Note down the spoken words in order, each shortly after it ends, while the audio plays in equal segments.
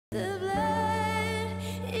The blood,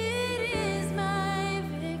 it is my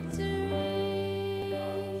victory.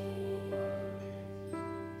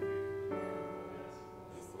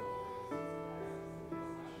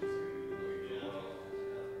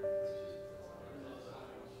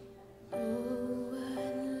 Oh,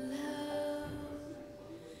 what love,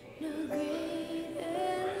 no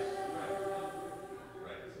greater love,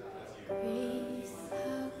 grace,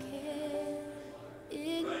 how can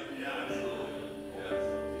it be?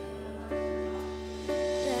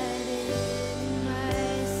 That in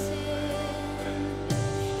my sin,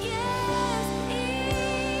 yes,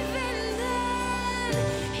 even then,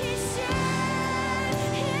 He shed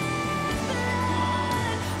His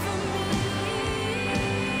blood for me.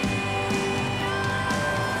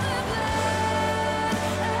 The blood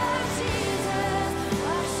of Jesus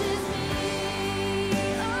washes me.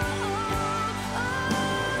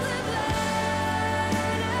 The blood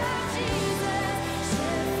of Jesus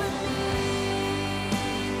shed for me.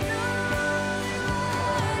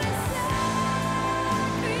 What a sacrifice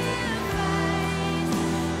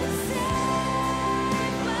that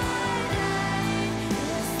saved my life.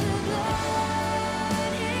 Yes, the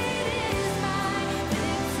blood, it is my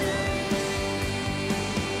victory.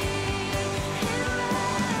 And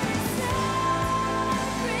what a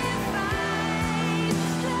sacrifice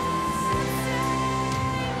that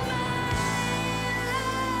saved my life.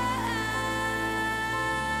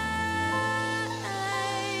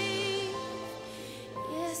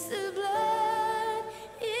 Yes, the blood,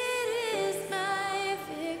 it is my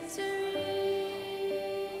victory.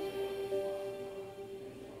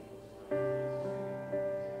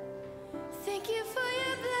 Thank you for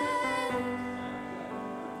your blood.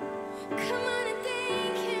 Come on and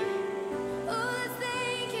thank Him. Oh, let's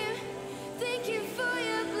thank Him. Thank you for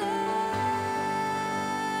your blood.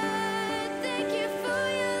 Thank you for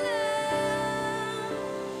your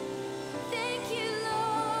love. Thank you,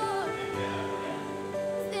 Lord.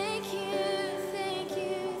 Thank you, thank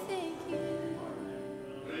you, thank you.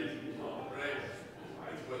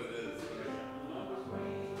 That's what it is.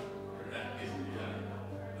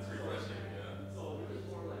 That's refreshing,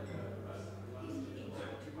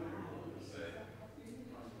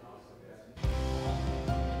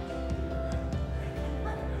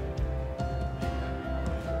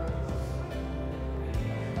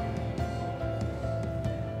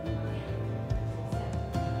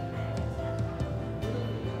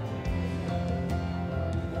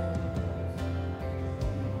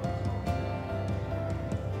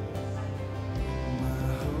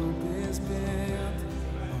 My hope is built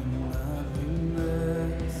on nothing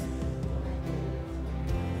less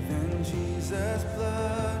than Jesus'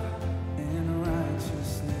 blood and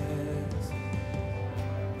righteousness.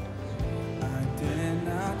 I dare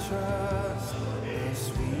not trust the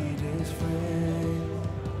sweetest friend,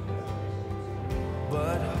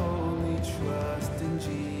 but wholly trust in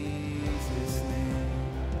Jesus' name.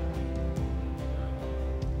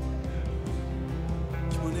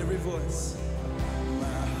 Join every voice.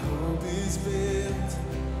 My hope is built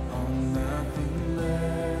on nothing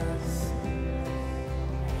less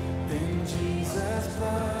than Jesus'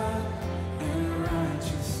 blood and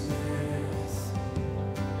righteousness.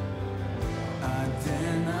 I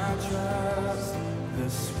dare not trust the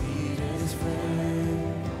sweetest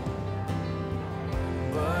friend,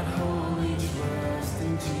 but wholly trust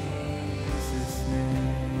in Jesus'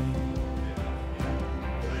 name.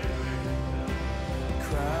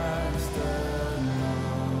 Christ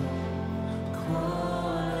alone,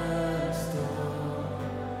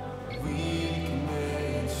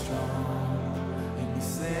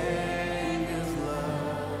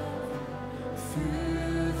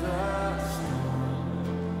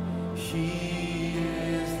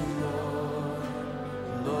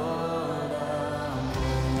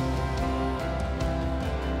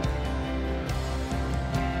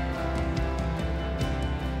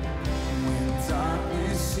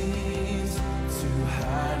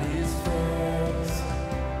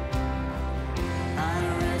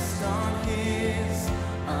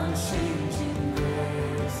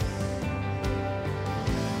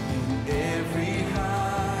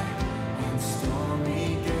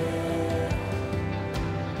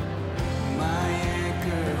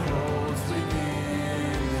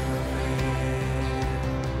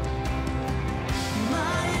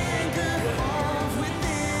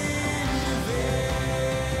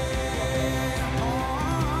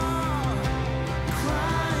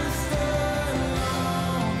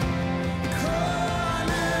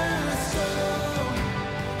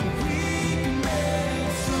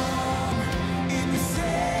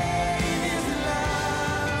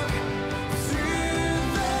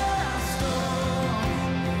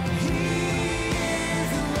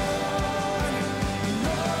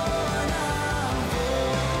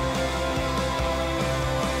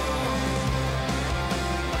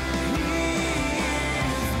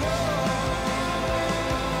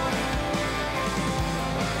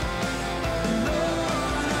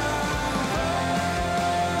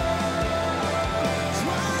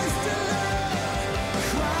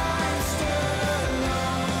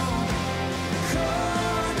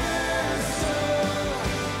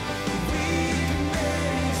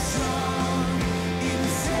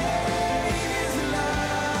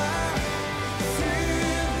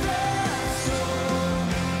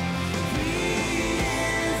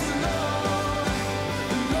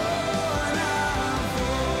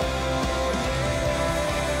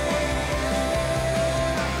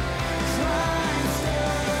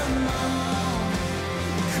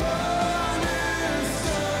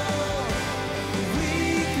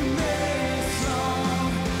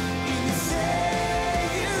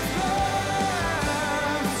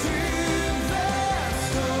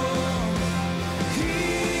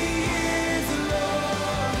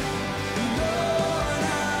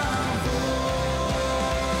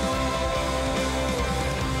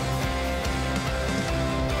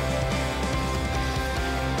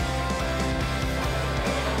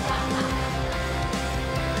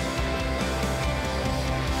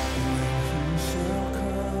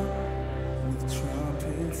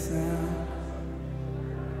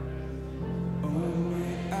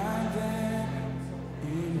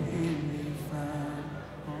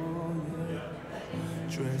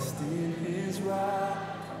 dressed in his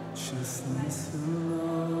righteousness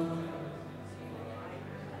alone.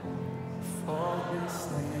 Faultless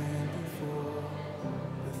stand before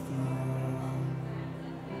the throne.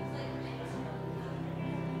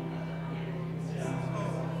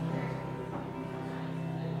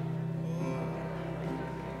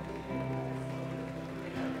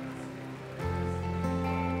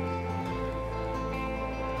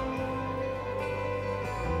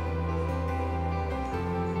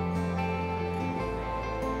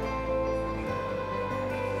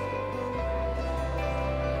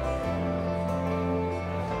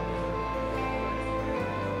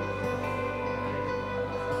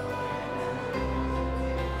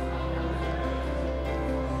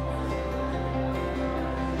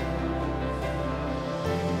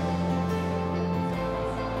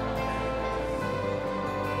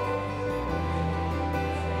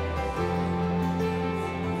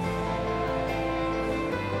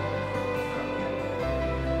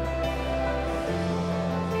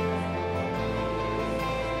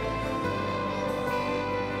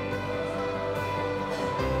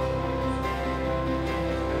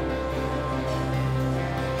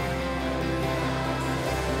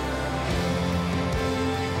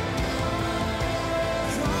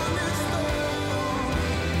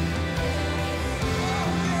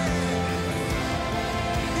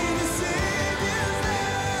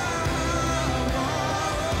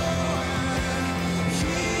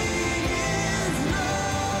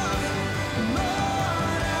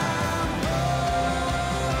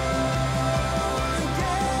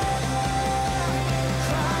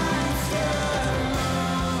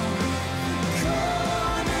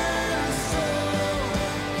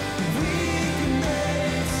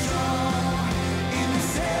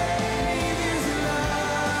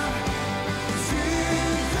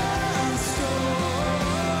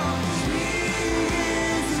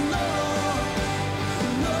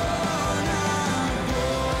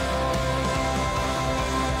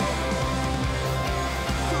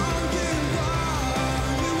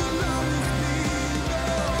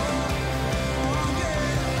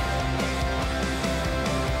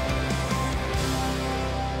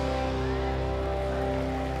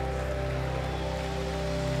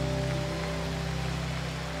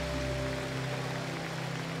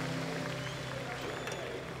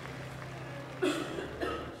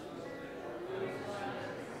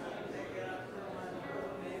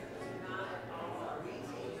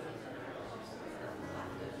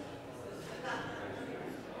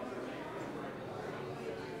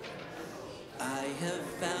 I have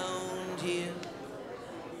found here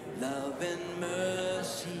love and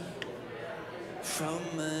mercy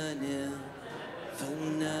from an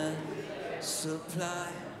infinite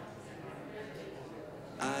supply.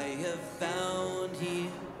 I have found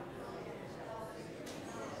here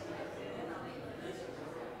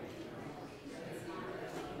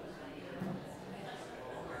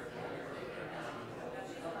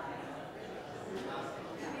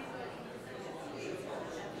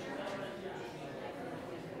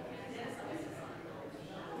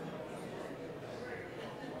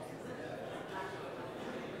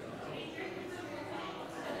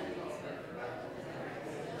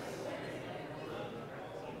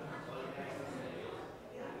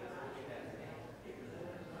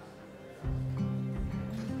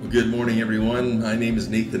Good morning, everyone. My name is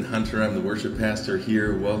Nathan Hunter. I'm the worship pastor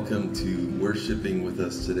here. Welcome to worshiping with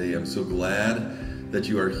us today. I'm so glad that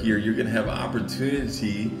you are here. You're going to have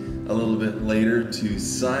opportunity a little bit later to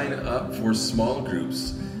sign up for small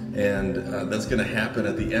groups. And that's going to happen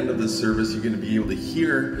at the end of the service. You're going to be able to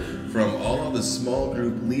hear from all of the small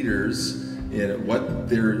group leaders in what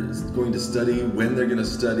they're going to study, when they're going to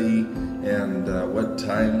study, and what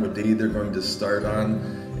time, what day they're going to start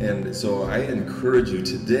on. And so I encourage you,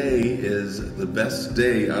 today is the best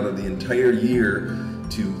day out of the entire year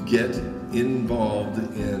to get involved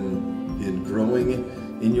in growing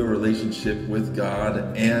in your relationship with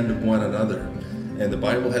God and one another. And the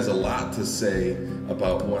Bible has a lot to say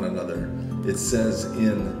about one another. It says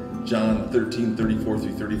in John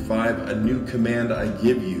 13:34-35, "A new command I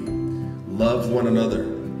give you, love one another.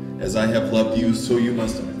 As I have loved you, so you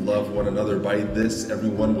must love one another. By this,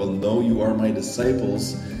 everyone will know you are my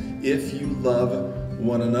disciples, if you love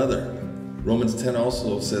one another." Romans 10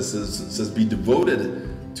 also says, be devoted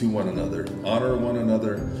to one another. Honor one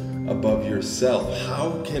another above yourself.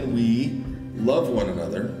 How can we love one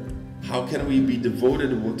another? How can we be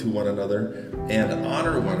devoted to one another and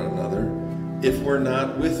honor one another if we're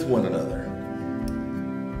not with one another?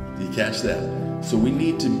 Do you catch that? So we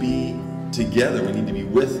need to be together. We need to be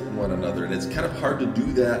with one another. And it's kind of hard to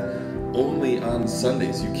do that only on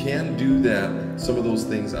Sundays. You can do that, some of those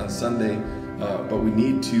things on Sunday, but we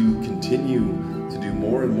need to continue to do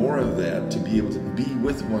more and more of that to be able to be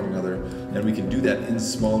with one another, and we can do that in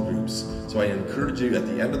small groups. So I encourage you at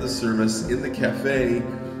the end of the service in the cafe,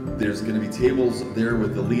 there's going to be tables there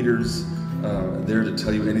with the leaders there to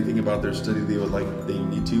tell you anything about their study they would like that you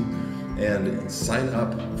need to, and sign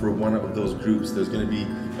up for one of those groups. There's going to be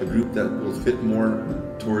a group that will fit more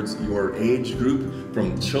towards your age group,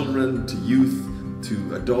 from children to youth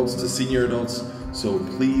to adults to senior adults. So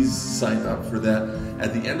please sign up for that.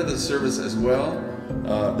 At the end of the service as well,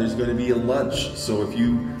 there's going to be a lunch. So if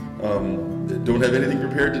you don't have anything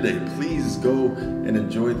prepared today, please go and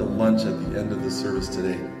enjoy the lunch at the end of the service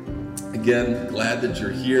today. Again, glad that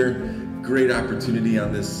you're here. Great opportunity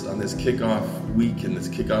on this kickoff week and this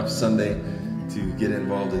kickoff Sunday to get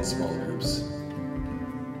involved in small groups.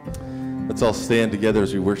 Let's all stand together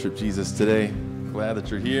as we worship Jesus today. Glad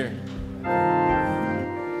that you're here.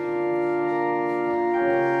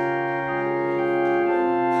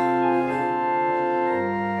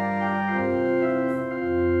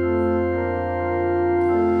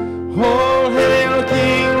 Oh, hail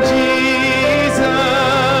King Jesus!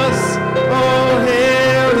 Oh,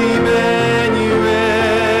 hail Emmanuel!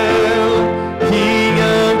 King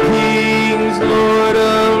of kings, Lord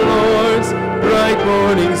of lords, bright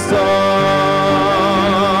morning star.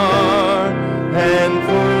 And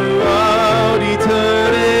throughout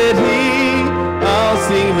eternity, I'll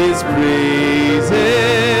sing his praises,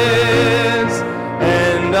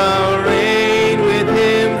 and I'll reign with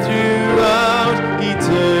him throughout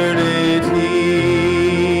eternity.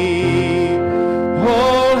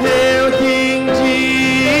 Oh, hail King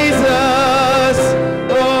Jesus!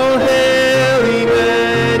 Oh, hail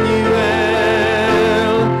Emmanuel!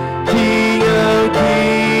 King of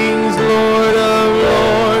kings, Lord of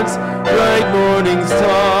lords, bright morning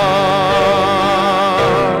star.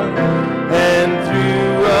 And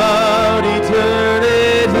throughout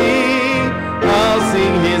eternity, I'll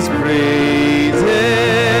sing his praises,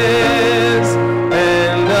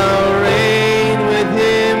 and I'll reign with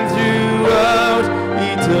him throughout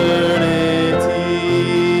eternity.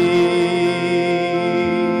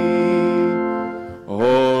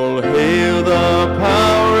 Oh, hail the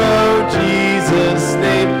power of Jesus'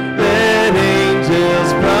 name, let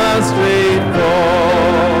angels prostrate fall.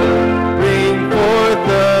 Bring forth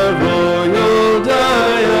the royal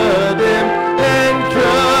diadem and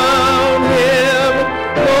crown him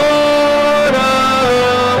Lord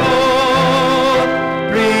of all.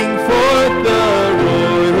 Bring forth the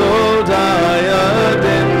royal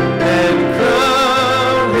diadem and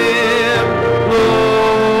crown him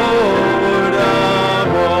Lord of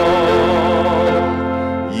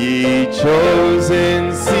all. Ye chosen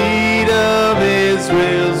seed of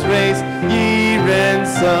Israel's race, ye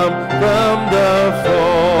ransom from the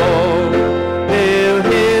fold. Hail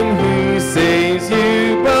him who saves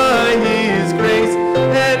you by his grace,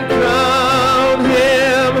 and crown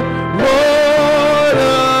him Lord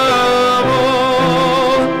of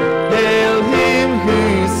all. Hail him who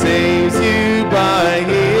saves you by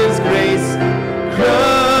his grace,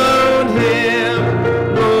 crown him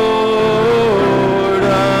Lord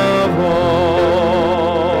of all.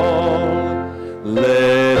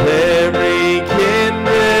 Let every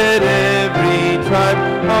kindred, every tribe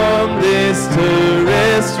on this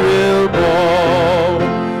terrestrial ball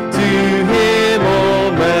to him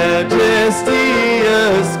all majesty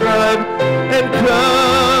ascribe, and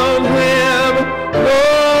crown him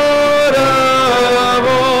Lord of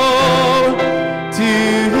all. To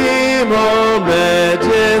him all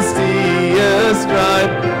majesty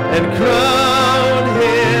ascribe, and crown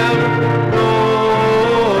him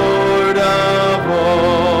Lord of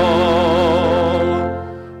all.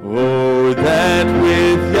 Oh, that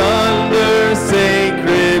with yonder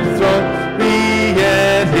sacred throne we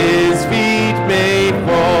at his feet may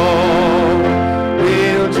fall.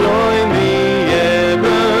 We'll join the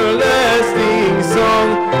everlasting song,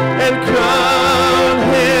 and crown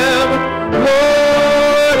him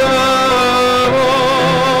Lord of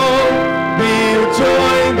all. We'll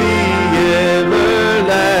join the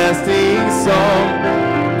everlasting song,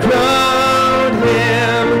 crown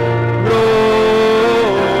him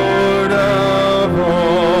Lord of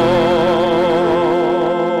all.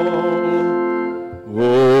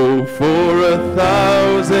 Oh, for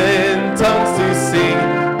 1,000 tongues to sing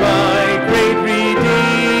my great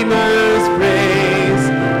Redeemer's praise,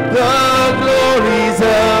 the glories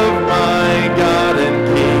of my God and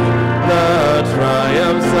King, the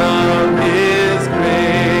triumphs of his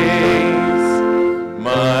grace.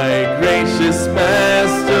 My gracious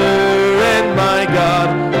Master and my God,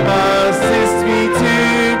 assist me to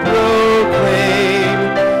proclaim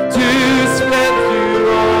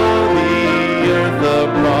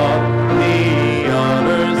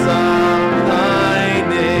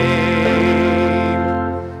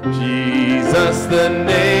the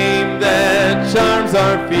name that charms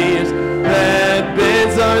our fears, that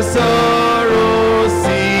bids our sorrows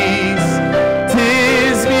cease.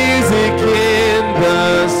 'Tis music in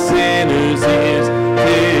the sinner's ears,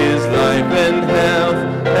 'tis life and health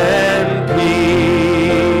and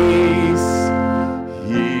peace.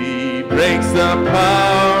 He breaks the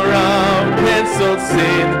power of cancelled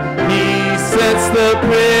sin, he sets the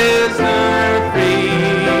prisoner free.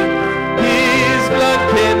 His blood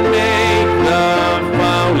can make the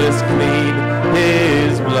foulest clean,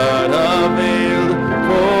 his blood availed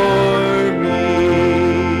for me.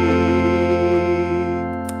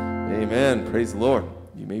 Amen. Praise the Lord.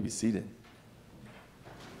 You may be seated.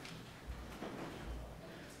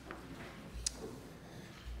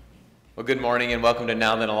 Well, good morning and welcome to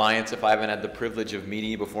Now Then Alliance. If I haven't had the privilege of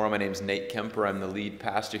meeting you before, my name is Nate Kemper. I'm the lead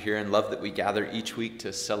pastor here and love that we gather each week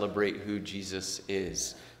to celebrate who Jesus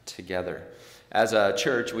is together. As a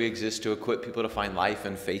church, we exist to equip people to find life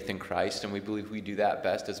and faith in Christ, and we believe we do that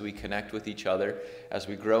best as we connect with each other, as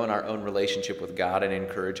we grow in our own relationship with God and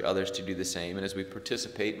encourage others to do the same, and as we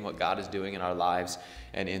participate in what God is doing in our lives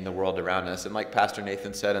and in the world around us. And like Pastor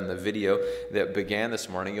Nathan said in the video that began this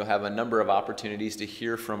morning, you'll have a number of opportunities to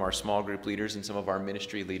hear from our small group leaders and some of our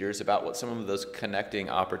ministry leaders about what some of those connecting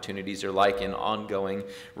opportunities are like in ongoing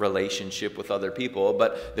relationship with other people.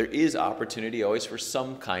 But there is opportunity always for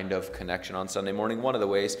some kind of connection on Sunday morning. One of the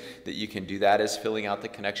ways that you can do that is filling out the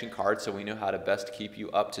connection card so we know how to best keep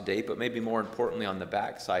you up to date. But maybe more importantly, on the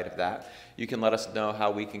back side of that, you can let us know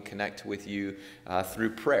how we can connect with you through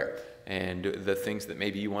prayer. And the things that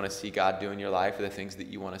maybe you want to see God do in your life, or the things that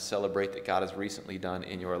you want to celebrate that God has recently done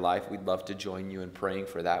in your life. We'd love to join you in praying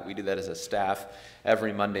for that. We do that as a staff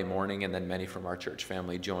every Monday morning, and then many from our church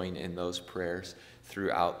family join in those prayers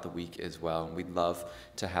throughout the week as well. We'd love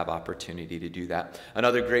to have opportunity to do that.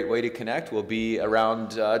 Another great way to connect will be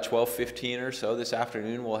around 12:15 or so this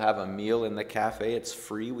afternoon. We'll have a meal in the cafe. It's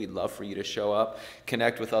free. We'd love for you to show up,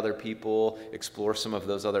 connect with other people, explore some of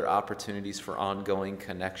those other opportunities for ongoing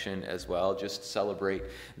connection as well. Just celebrate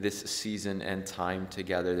this season and time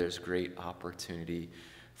together. There's great opportunity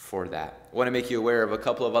for that. I want to make you aware of a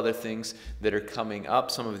couple of other things that are coming up.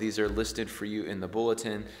 Some of these are listed for you in the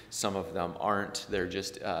bulletin. Some of them aren't. They're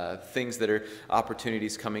just things that are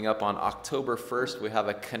opportunities coming up. On October 1st, we have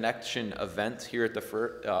a connection event here at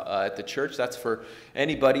the church. That's for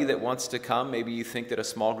anybody that wants to come. Maybe you think that a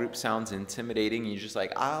small group sounds intimidating and you're just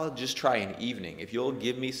like, I'll just try an evening. If you'll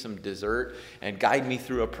give me some dessert and guide me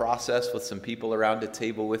through a process with some people around a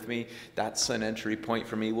table with me, that's an entry point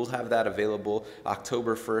for me. We'll have that available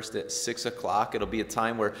October 1st at 6 o'clock. It'll be a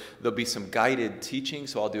time where there'll be some guided teaching,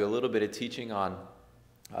 so I'll do a little bit of teaching on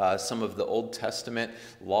some of the Old Testament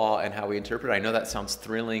law and how we interpret it. I know that sounds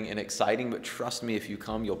thrilling and exciting, but trust me, if you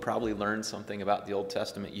come, you'll probably learn something about the Old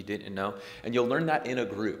Testament you didn't know, and you'll learn that in a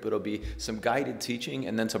group. It'll be some guided teaching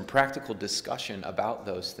and then some practical discussion about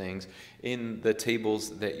those things in the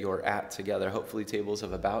tables that you're at together. Hopefully tables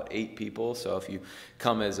of about 8 people, so if you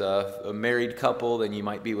come as a married couple, then you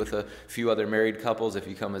might be with a few other married couples. If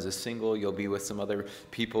you come as a single, you'll be with some other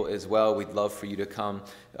people as well. We'd love for you to come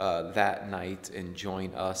that night and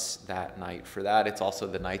join us that night for that. It's also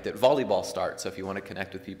the night that volleyball starts, so if you want to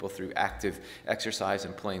connect with people through active exercise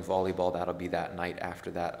and playing volleyball, that'll be that night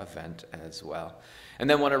after that event as well. And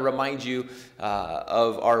then want to remind you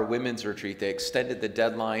of our women's retreat. They extended the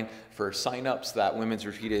deadline for sign-ups. That women's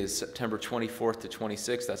retreat is September 24th to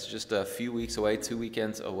 26th. That's just a few weeks away, 2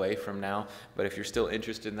 weekends away from now. But if you're still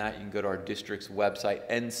interested in that, you can go to our district's website,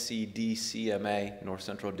 NCDCMA, North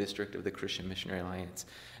Central District of the Christian Missionary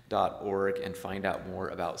Alliance.org, and find out more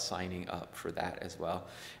about signing up for that as well.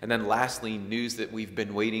 And then lastly, news that we've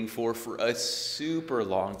been waiting for a super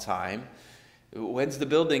long time. When's the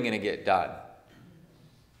building going to get done?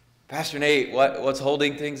 Pastor Nate, what's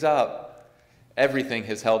holding things up? Everything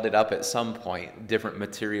has held it up at some point. Different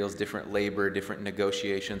materials, different labor, different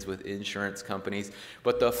negotiations with insurance companies.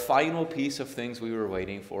 But the final piece of things we were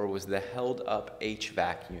waiting for was the held up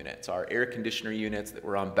HVAC units. Our air conditioner units that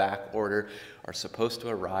were on back order are supposed to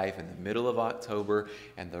arrive in the middle of October,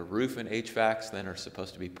 and the roof and HVACs then are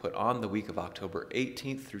supposed to be put on the week of October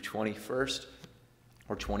 18th through 21st.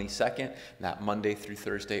 Or 22nd, that Monday through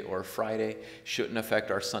Thursday or Friday. Shouldn't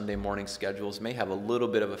affect our Sunday morning schedules. May have a little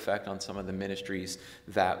bit of effect on some of the ministries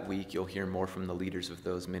that week. You'll hear more from the leaders of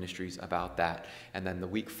those ministries about that. And then the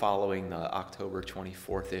week following, the October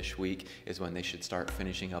 24th-ish week, is when they should start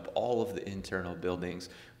finishing up all of the internal buildings,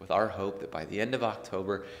 with our hope that by the end of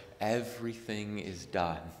October, everything is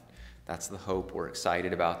done That's the hope. We're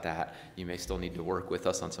excited about that. You may still need to work with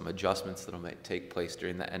us on some adjustments that might take place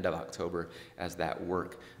during the end of October as that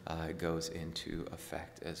work goes into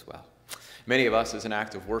effect as well. Many of us, as an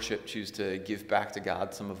act of worship, choose to give back to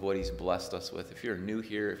God some of what he's blessed us with. If you're new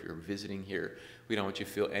here, if you're visiting here, we don't want you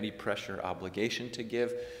to feel any pressure or obligation to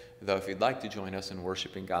give. Though if you'd like to join us in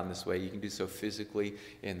worshiping God in this way, you can do so physically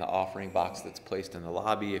in the offering box that's placed in the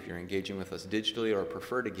lobby. If you're engaging with us digitally or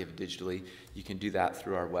prefer to give digitally, you can do that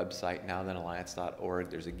through our website,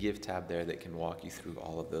 nowthenalliance.org. There's a give tab there that can walk you through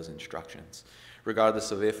all of those instructions.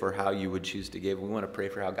 Regardless of if or how you would choose to give, we want to pray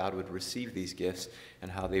for how God would receive these gifts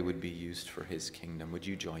and how they would be used for his kingdom. Would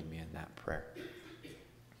you join me in that prayer?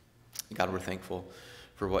 God, we're thankful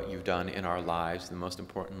for what you've done in our lives, and most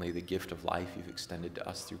importantly, the gift of life you've extended to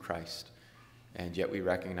us through Christ. And yet we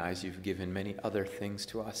recognize you've given many other things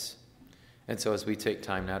to us. And so as we take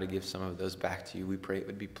time now to give some of those back to you, we pray it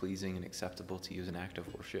would be pleasing and acceptable to you as an act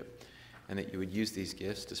of worship, and that you would use these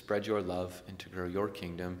gifts to spread your love and to grow your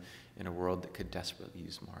kingdom in a world that could desperately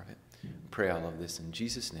use more of it. We pray all of this in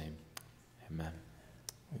Jesus' name. Amen.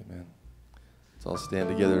 Amen. Let's all stand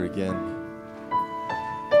together again.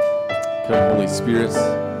 Come, Holy Spirit.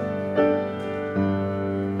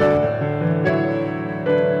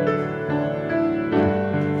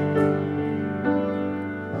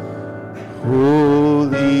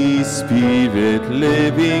 Holy Spirit,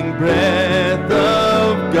 living breath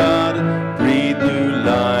of God, breathe new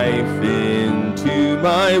life into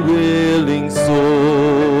my willing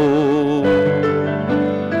soul.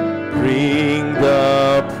 Bring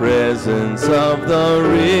the presence of the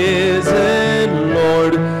risen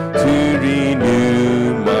Lord to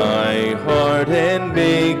renew my heart and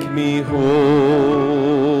make me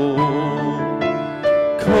whole.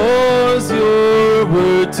 Cause your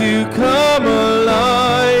word to come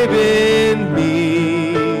alive in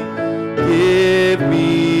me. Give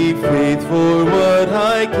me faith for what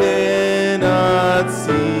I cannot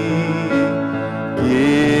see.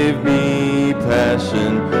 Give me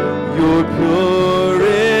passion, your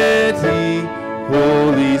purity,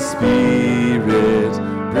 Holy Spirit,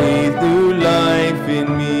 breathe new life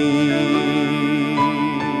in me.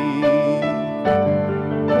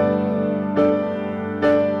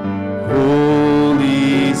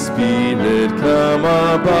 Holy Spirit, come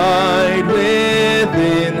abide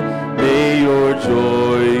within. May your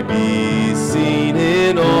joy be seen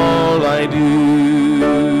in all I do.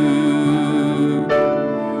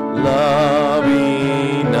 Love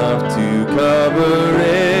enough to cover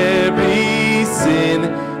every sin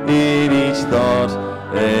in each thought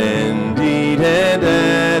and deed and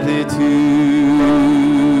attitude.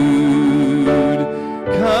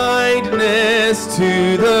 Kindness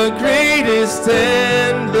to the greatest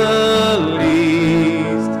and the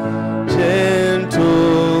least.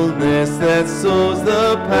 Gentleness that sows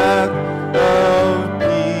the path of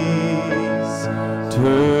peace.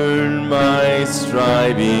 Turn my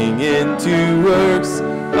striving into works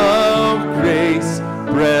of grace.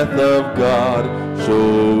 Breath of God,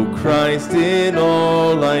 show Christ in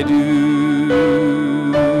all I do.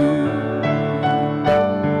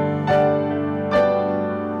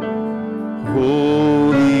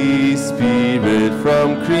 Holy Spirit,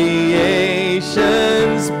 from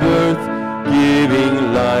creation's birth,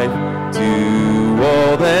 giving life to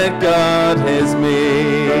all that God has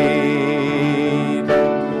made.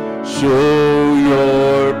 Show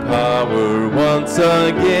your power once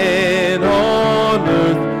again on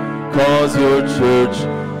earth. Cause your church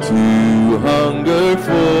to hunger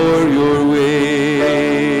for your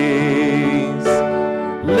ways.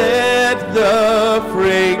 Let the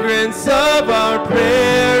fragrance of our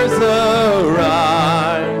prayers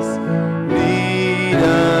arise. Lead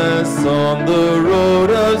us on the road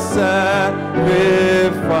of sacrifice,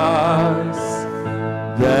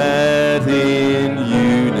 that in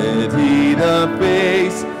unity the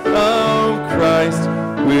face of Christ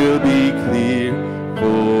will be clear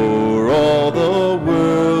for all the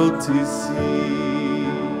world to see.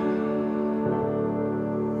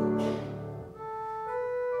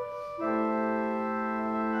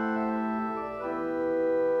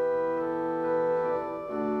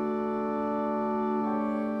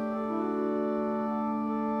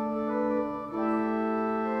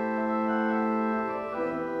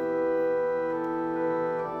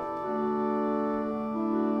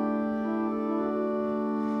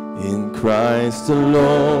 In Christ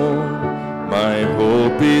alone, my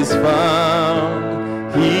hope is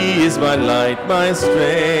found. He is my light, my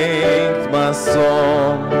strength, my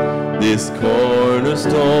song. This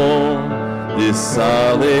cornerstone, this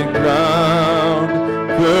solid ground,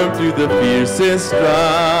 firm through the fiercest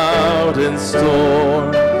drought and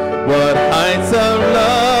storm. What heights of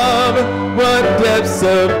love, what depths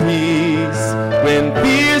of peace, when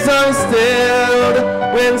fears are stilled,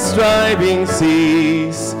 when striving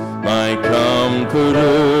cease, my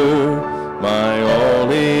comforter, my all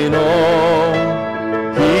in all,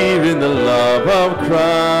 here in the love of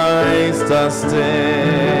Christ I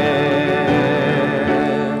stand.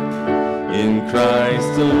 In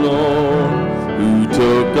Christ alone, who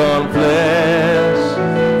took on flesh,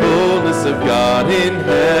 fullness of God in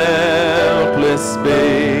helpless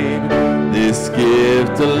babe, this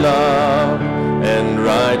gift of love and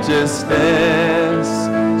righteousness,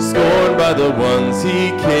 scorned by the ones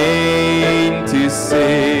he came to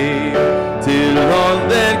save, till on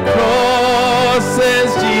that cross as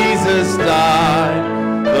Jesus died,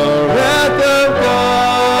 the wrath of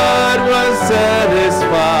God was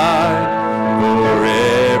satisfied, for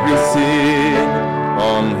every sin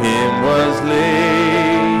on him was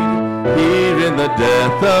laid, here in the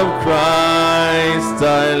death of Christ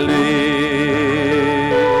I live.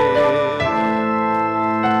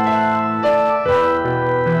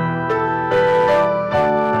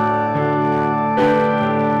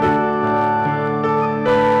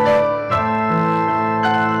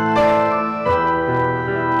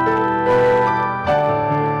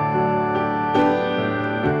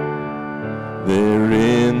 There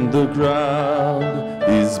in the ground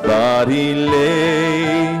his body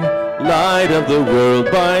lay, light of the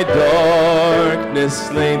world by darkness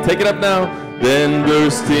slain. Take it up now. Then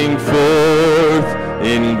bursting forth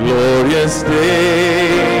in glorious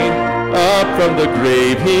day, up from the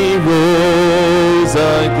grave he rose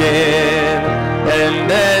again.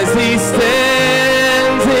 And as he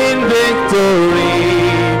stands in victory,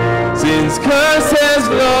 sin's curse has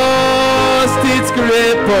lost its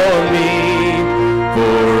grip on me,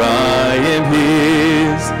 for I am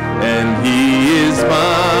his and he is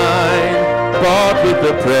mine, bought with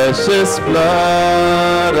the precious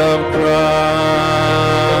blood of Christ.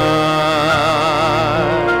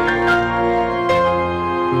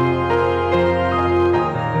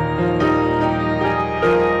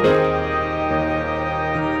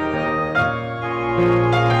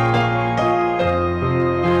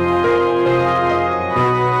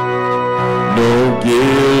 No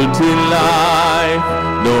guilt in life,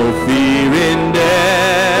 no fear in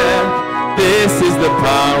death, this is the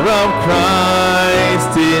power of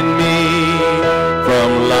Christ in me. From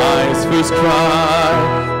life's first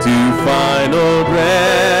cry to final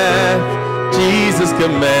breath, Jesus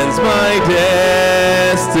commands my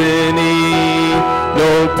destiny.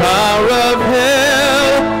 No power of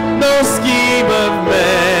hell, no scheme of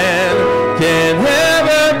man can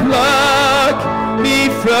ever pluck me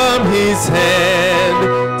from his hand,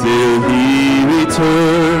 till he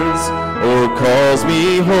returns or calls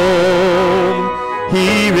me home.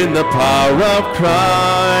 Here in the power of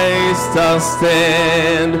Christ I'll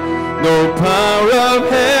stand. No power of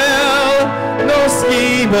hell, no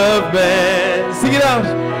scheme of man. Sing it out.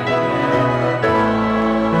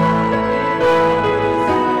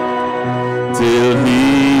 Till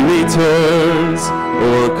he returns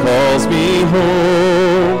or calls me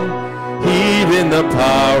home, here in the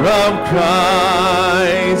power of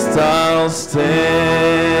Christ I'll stand.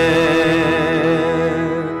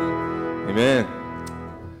 Amen.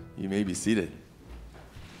 You may be seated.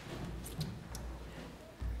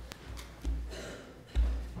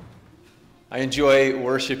 I enjoy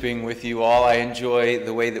worshiping with you all. I enjoy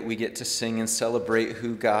the way that we get to sing and celebrate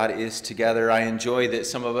who God is together. I enjoy that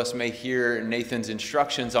some of us may hear Nathan's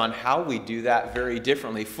instructions on how we do that very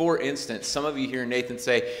differently. For instance, some of you hear Nathan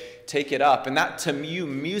say, "Take it up," and that to you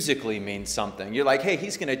musically means something. You're like, hey,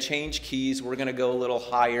 he's going to change keys. We're going to go a little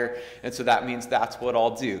higher, and so that means that's what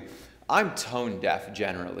I'll do. I'm tone deaf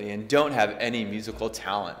generally and don't have any musical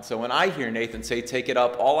talent. So when I hear Nathan say, "Take it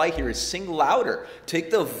up," all I hear is sing louder.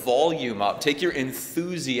 Take the volume up. Take your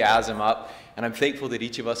enthusiasm up. And I'm thankful that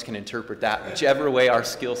each of us can interpret that whichever way our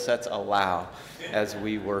skill sets allow as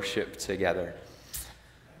we worship together.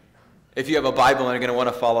 If you have a Bible and are going to want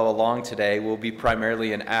to follow along today, we'll be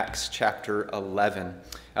primarily in Acts chapter 11.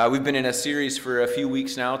 We've been in a series for a few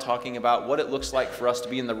weeks now talking about what it looks like for us to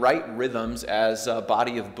be in the right rhythms as a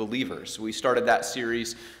body of believers. We started that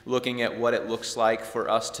series looking at what it looks like for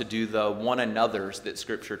us to do the one another's that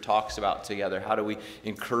Scripture talks about together. How do we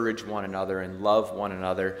encourage one another and love one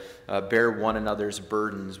another, bear one another's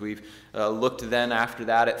burdens? We've looked then after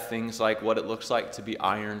that at things like what it looks like to be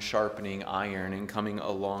iron sharpening iron and coming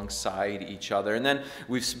alongside each other. And then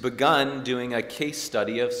we've begun doing a case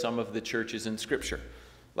study of some of the churches in Scripture.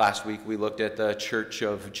 Last week we looked at the Church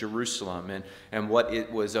of Jerusalem and what it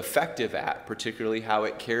was effective at, particularly how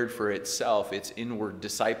it cared for itself, its inward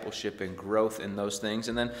discipleship and growth in those things,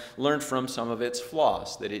 and then learned from some of its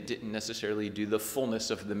flaws, that it didn't necessarily do the fullness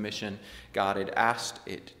of the mission God had asked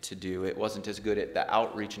it to do. It wasn't as good at the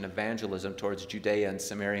outreach and evangelism towards Judea and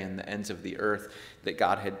Samaria and the ends of the earth that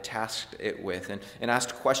God had tasked it with, and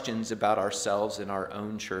asked questions about ourselves and our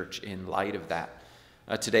own church in light of that.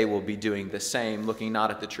 Today we'll be doing the same, looking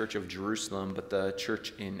not at the Church of Jerusalem, but the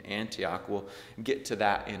church in Antioch. We'll get to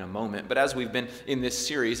that in a moment. But as we've been in this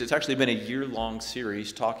series, it's actually been a year-long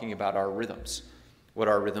series talking about our rhythms. What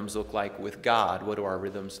our rhythms look like with God. What do our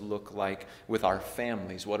rhythms look like with our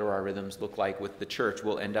families? What do our rhythms look like with the church?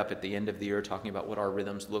 We'll end up at the end of the year talking about what our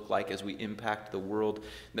rhythms look like as we impact the world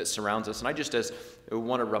that surrounds us. And I just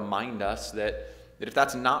want to remind us that if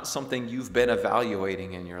that's not something you've been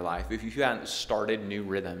evaluating in your life, if you haven't started new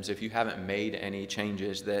rhythms, if you haven't made any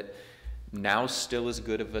changes, that now's still as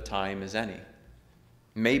good of a time as any.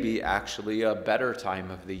 Maybe actually a better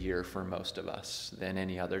time of the year for most of us than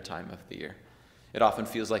any other time of the year. It often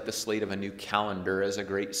feels like the slate of a new calendar is a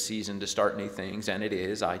great season to start new things, and it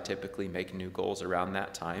is. I typically make new goals around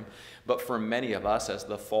that time. But for many of us, as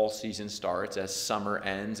the fall season starts, as summer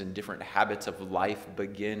ends and different habits of life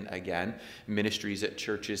begin again, ministries at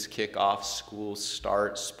churches kick off, schools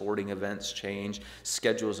start, sporting events change,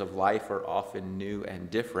 schedules of life are often new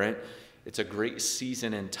and different. It's a great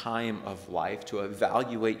season and time of life to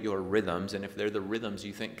evaluate your rhythms, and if they're the rhythms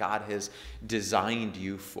you think God has designed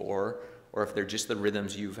you for, or if they're just the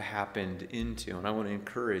rhythms you've happened into. And I want to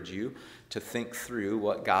encourage you to think through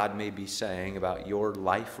what God may be saying about your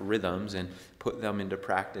life rhythms and put them into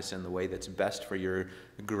practice in the way that's best for your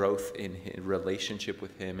growth in his relationship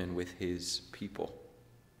with him and with his people.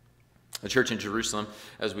 The church in Jerusalem,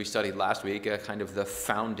 as we studied last week, kind of the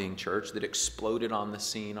founding church that exploded on the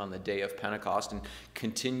scene on the day of Pentecost and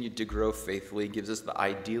continued to grow faithfully, gives us the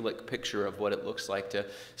idyllic picture of what it looks like to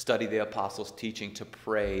study the apostles' teaching, to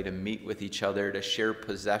pray, to meet with each other, to share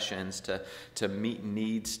possessions, to meet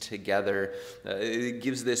needs together. It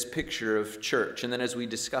gives this picture of church. And then as we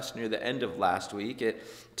discussed near the end of last week, it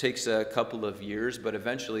takes a couple of years, but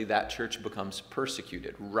eventually that church becomes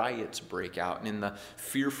persecuted. Riots break out, and in the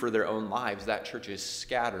fear for their own lives, that church is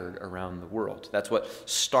scattered around the world. That's what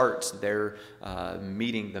starts their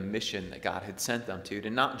meeting the mission that God had sent them to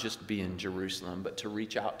not just be in Jerusalem, but to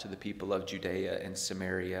reach out to the people of Judea and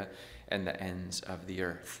Samaria and the ends of the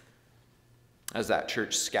earth. As that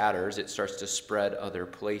church scatters, it starts to spread other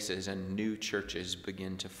places, and new churches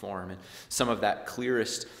begin to form. And some of that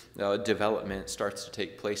clearest development starts to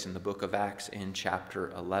take place in the book of Acts in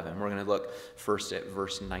chapter 11. We're going to look first at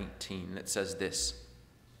verse 19. It says this: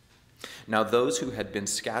 "Now those who had been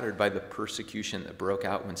scattered by the persecution that broke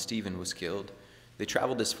out when Stephen was killed, they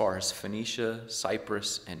traveled as far as Phoenicia,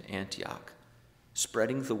 Cyprus, and Antioch,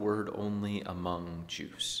 spreading the word only among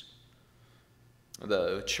Jews."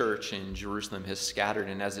 The church in Jerusalem has scattered,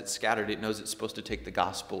 and as it's scattered, it knows it's supposed to take the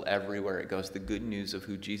gospel everywhere it goes, the good news of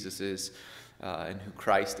who Jesus is and who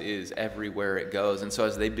Christ is everywhere it goes. And so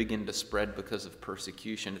as they begin to spread because of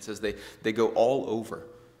persecution, it says they go all over.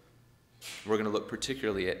 We're going to look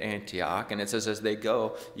particularly at Antioch, and it says as they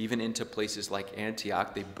go, even into places like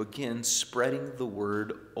Antioch, they begin spreading the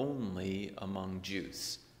word only among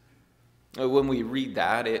Jews. When we read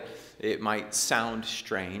that, it might sound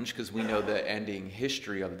strange because we know the ending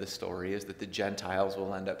history of the story is that the Gentiles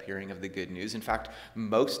will end up hearing of the good news. In fact,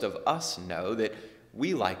 most of us know that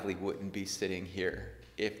we likely wouldn't be sitting here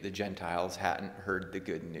if the Gentiles hadn't heard the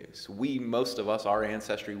good news. Most of us, our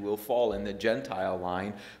ancestry will fall in the Gentile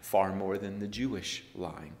line far more than the Jewish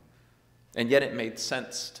line. And yet it made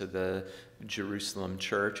sense to the Jerusalem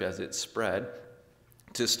church as it spread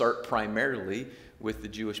to start primarily with the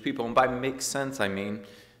Jewish people. And by make sense, I mean,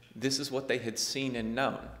 this is what they had seen and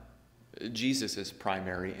known. Jesus'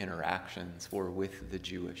 primary interactions were with the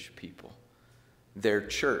Jewish people. Their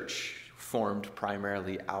church formed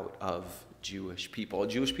primarily out of Jewish people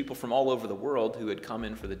from all over the world who had come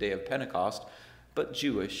in for the day of Pentecost, but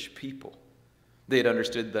Jewish people. They had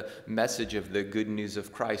understood the message of the good news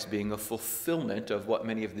of Christ being a fulfillment of what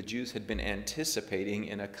many of the Jews had been anticipating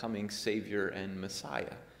in a coming Savior and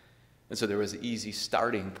Messiah. And so there was an easy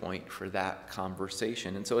starting point for that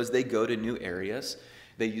conversation. And so as they go to new areas,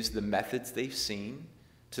 they use the methods they've seen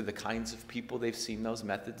to the kinds of people they've seen those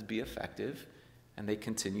methods be effective, and they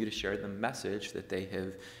continue to share the message that they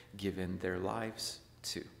have given their lives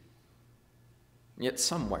to. Yet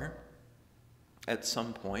somewhere, at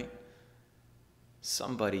some point,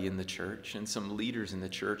 somebody in the church and some leaders in the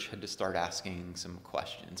church had to start asking some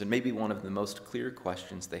questions. And maybe one of the most clear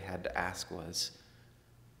questions they had to ask was,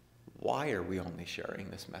 why are we only sharing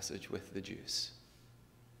this message with the Jews?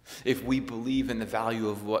 If we believe in the value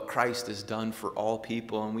of what Christ has done for all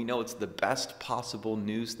people, and we know it's the best possible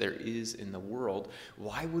news there is in the world,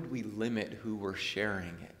 why would we limit who we're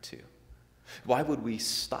sharing it to? Why would we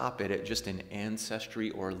stop it at just an ancestry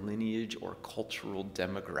or lineage or cultural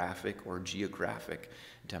demographic or geographic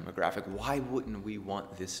demographic? Why wouldn't we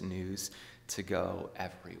want this news to go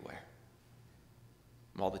everywhere?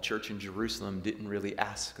 Well, the church in Jerusalem didn't really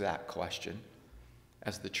ask that question.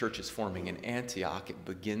 As the church is forming in Antioch, it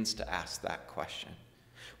begins to ask that question.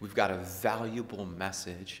 We've got a valuable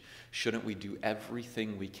message. Shouldn't we do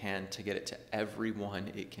everything we can to get it to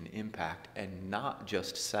everyone it can impact and not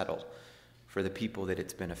just settle for the people that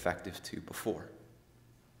it's been effective to before?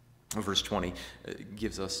 Verse 20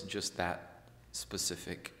 gives us just that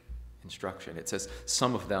specific instruction. It says,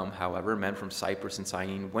 some of them, however, men from Cyprus and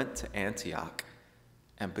Cyrene, went to Antioch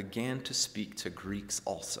and began to speak to Greeks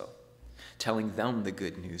also, telling them the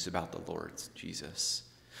good news about the Lord Jesus.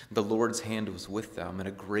 The Lord's hand was with them, and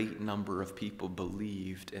a great number of people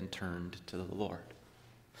believed and turned to the Lord.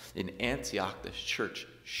 In Antioch, the church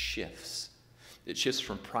shifts. It shifts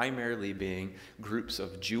from primarily being groups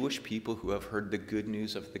of Jewish people who have heard the good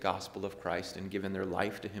news of the gospel of Christ and given their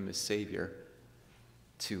life to him as Savior,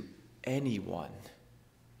 to anyone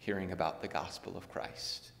hearing about the gospel of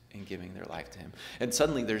Christ and giving their life to him. And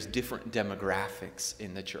suddenly there's different demographics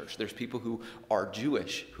in the church. There's people who are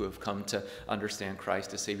Jewish who have come to understand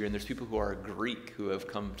Christ as Savior, and there's people who are Greek who have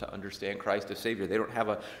come to understand Christ as Savior. They don't have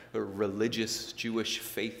a religious Jewish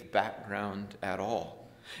faith background at all.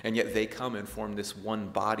 And yet they come and form this one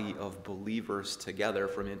body of believers together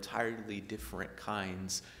from entirely different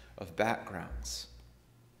kinds of backgrounds.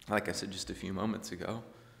 Like I said just a few moments ago,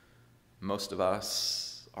 most of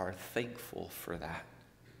us are thankful for that,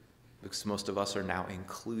 because most of us are now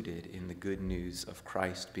included in the good news of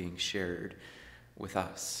Christ being shared with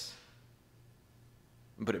us.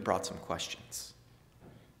 But it brought some questions.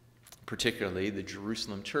 Particularly, the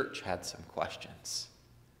Jerusalem church had some questions.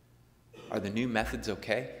 Are the new methods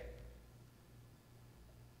okay?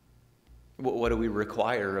 What do we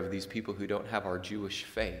require of these people who don't have our Jewish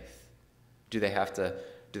faith? Do they have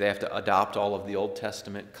to adopt all of the Old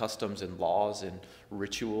Testament customs and laws and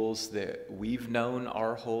rituals that we've known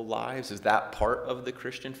our whole lives? Is that part of the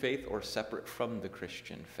Christian faith or separate from the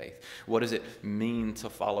Christian faith? What does it mean to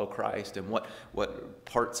follow Christ, and what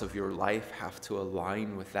parts of your life have to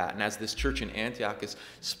align with that? And as this church in Antioch is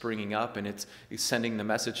springing up and it's sending the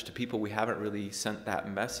message to people we haven't really sent that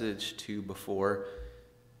message to before,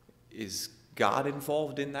 is God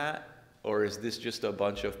involved in that? Or is this just a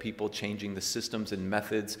bunch of people changing the systems and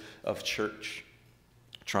methods of church,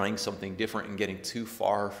 trying something different and getting too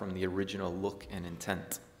far from the original look and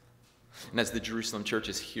intent? And as the Jerusalem church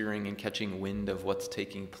is hearing and catching wind of what's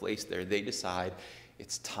taking place there, they decide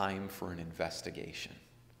it's time for an investigation.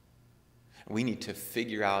 We need to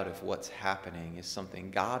figure out if what's happening is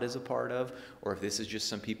something God is a part of, or if this is just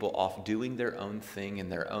some people off doing their own thing in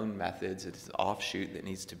their own methods. It's an offshoot that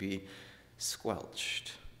needs to be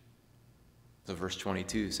squelched. So verse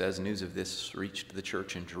 22 says, news of this reached the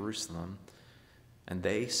church in Jerusalem, and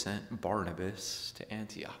they sent Barnabas to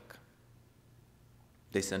Antioch.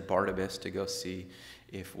 They sent Barnabas to go see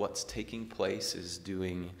if what's taking place is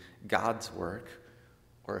doing God's work,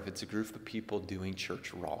 or if it's a group of people doing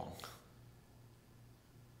church wrong,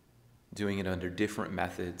 doing it under different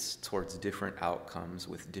methods towards different outcomes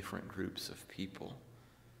with different groups of people.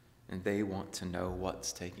 And they want to know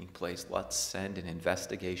what's taking place. Let's send an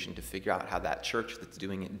investigation to figure out how that church that's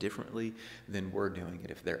doing it differently than we're doing it,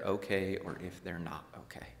 if they're okay or if they're not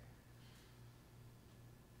okay.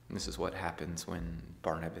 And this is what happens when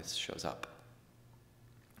Barnabas shows up.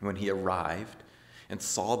 When he arrived and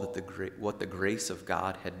saw that what the grace of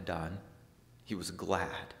God had done, he was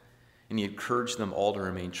glad. And he encouraged them all to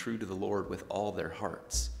remain true to the Lord with all their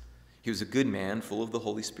hearts. He was a good man, full of the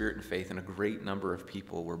Holy Spirit and faith, and a great number of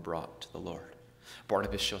people were brought to the Lord.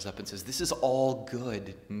 Barnabas shows up and says, this is all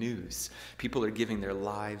good news. People are giving their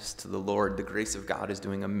lives to the Lord. The grace of God is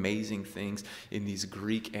doing amazing things in these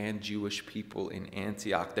Greek and Jewish people in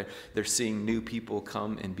Antioch. They're seeing new people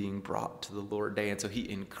come and being brought to the Lord day. And so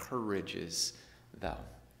he encourages them.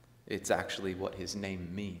 It's actually what his name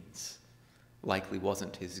means. Likely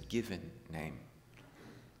wasn't his given name.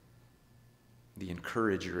 The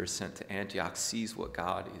encourager is sent to Antioch, sees what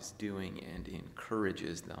God is doing, and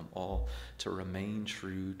encourages them all to remain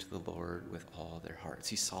true to the Lord with all their hearts.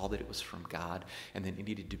 He saw that it was from God, and then it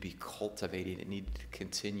needed to be cultivated. It needed to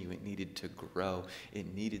continue. It needed to grow.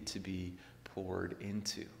 It needed to be poured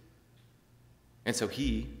into. And so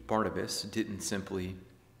he, Barnabas, didn't simply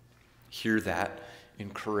hear that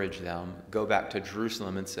encourage them, go back to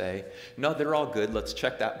Jerusalem and say, no, they're all good. Let's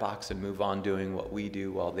check that box and move on doing what we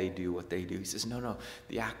do while they do what they do. He says, no,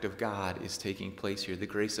 the act of God is taking place here. The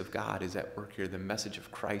grace of God is at work here. The message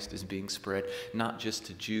of Christ is being spread, not just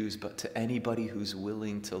to Jews, but to anybody who's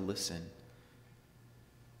willing to listen.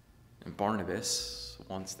 And Barnabas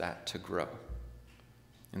wants that to grow.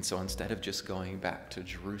 And so instead of just going back to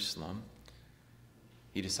Jerusalem,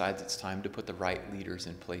 he decides it's time to put the right leaders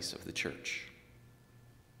in place of the church.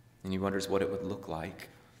 And he wonders what it would look like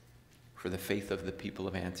for the faith of the people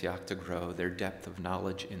of Antioch to grow, their depth of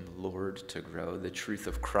knowledge in the Lord to grow, the truth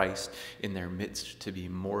of Christ in their midst to be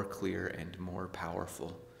more clear and more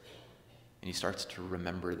powerful. And he starts to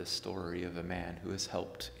remember the story of a man who has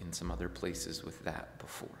helped in some other places with that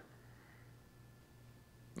before.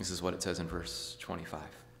 This is what it says in verse 25.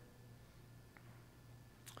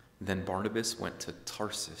 Then Barnabas went to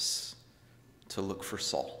Tarsus to look for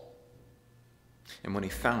Saul. And when he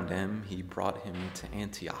found him, he brought him to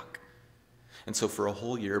Antioch. And so for a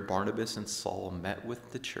whole year, Barnabas and Saul met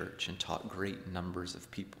with the church and taught great numbers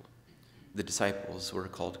of people. The disciples were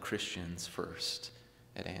called Christians first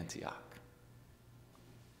at Antioch.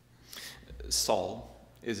 Saul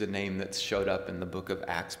is a name that's showed up in the book of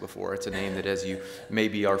Acts before. It's a name that, as you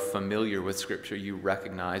maybe are familiar with Scripture, you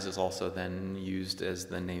recognize is also then used as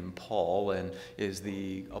the name Paul, and is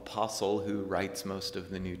the apostle who writes most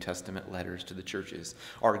of the New Testament letters to the churches,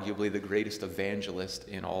 arguably the greatest evangelist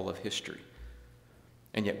in all of history.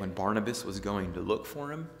 And yet when Barnabas was going to look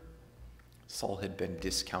for him, Saul had been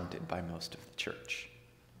discounted by most of the church.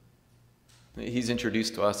 He's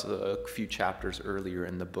introduced to us a few chapters earlier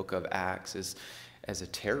in the book of Acts as a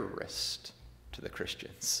terrorist to the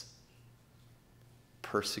Christians,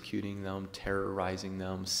 persecuting them, terrorizing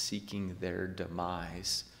them, seeking their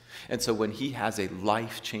demise. And so when he has a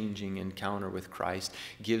life-changing encounter with Christ,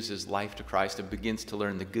 gives his life to Christ, and begins to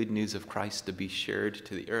learn the good news of Christ to be shared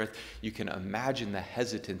to the earth, you can imagine the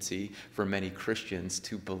hesitancy for many Christians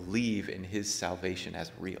to believe in his salvation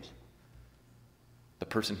as real. The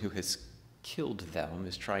person who has killed them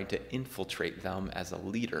is trying to infiltrate them as a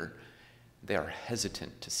leader. They are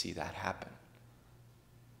hesitant to see that happen.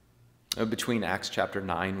 Between Acts chapter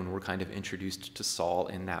 9, when we're kind of introduced to Saul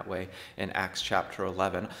in that way, and Acts chapter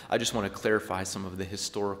 11, I just want to clarify some of the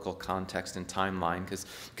historical context and timeline,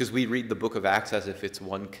 because we read the book of Acts as if it's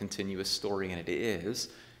one continuous story, and it is,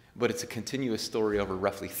 but it's a continuous story over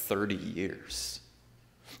roughly 30 years.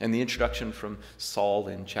 And the introduction from Saul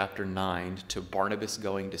in chapter 9 to Barnabas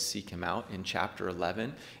going to seek him out in chapter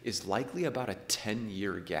 11 is likely about a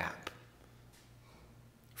 10-year gap.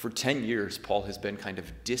 For 10 years, Paul has been kind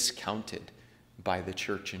of discounted by the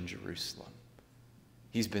church in Jerusalem.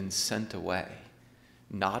 He's been sent away,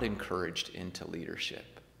 not encouraged into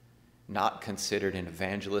leadership, not considered an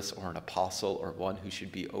evangelist or an apostle or one who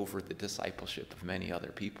should be over the discipleship of many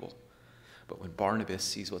other people. But when Barnabas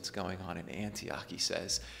sees what's going on in Antioch, he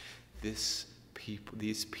says, these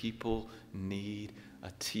people need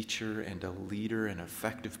a teacher and a leader, an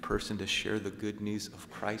effective person to share the good news of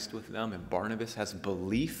Christ with them. And Barnabas has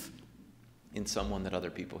belief in someone that other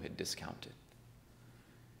people had discounted.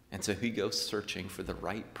 And so he goes searching for the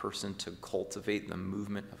right person to cultivate the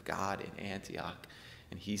movement of God in Antioch.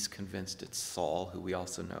 And he's convinced it's Saul, who we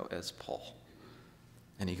also know as Paul.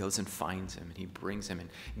 And he goes and finds him, and he brings him and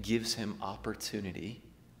gives him opportunity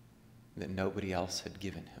that nobody else had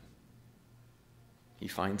given him. He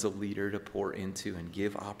finds a leader to pour into and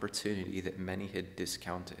give opportunity that many had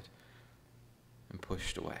discounted and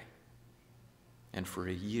pushed away. And for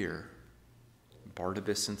a year,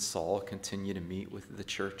 Barnabas and Saul continue to meet with the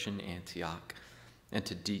church in Antioch and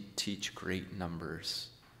to teach great numbers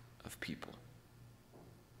of people.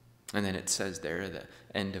 And then it says there at the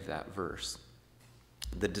end of that verse,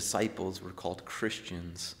 the disciples were called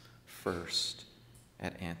Christians first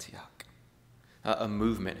at Antioch. A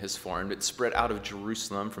movement has formed. It spread out of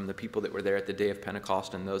Jerusalem from the people that were there at the day of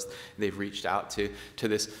Pentecost and those they've reached out to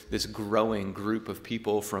this growing group of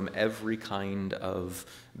people from every kind of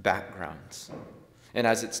backgrounds. And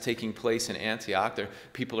as it's taking place in Antioch,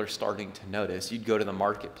 people are starting to notice. You'd go to the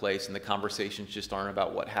marketplace and the conversations just aren't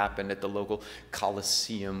about what happened at the local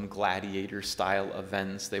Colosseum gladiator-style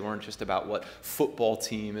events. They weren't just about what football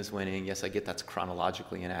team is winning. Yes, I get that's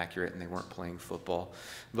chronologically inaccurate and they weren't playing football.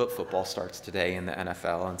 But football starts today in the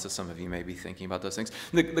NFL, and so some of you may be thinking about those things.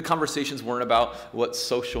 The conversations weren't about what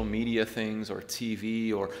social media things or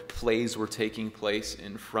TV or plays were taking place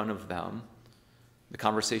in front of them. The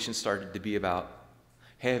conversation started to be about,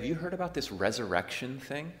 hey, have you heard about this resurrection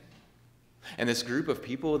thing? And this group of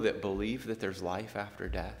people that believe that there's life after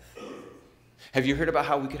death. Have you heard about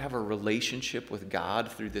how we could have a relationship with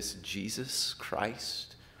God through this Jesus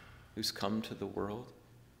Christ who's come to the world?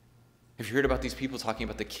 Have you heard about these people talking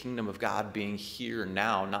about the kingdom of God being here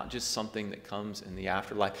now, not just something that comes in the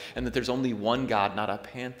afterlife, and that there's only one God, not a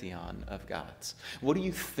pantheon of gods? What do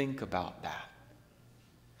you think about that?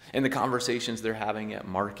 In the conversations they're having at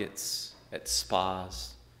markets, at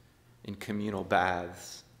spas, in communal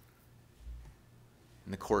baths,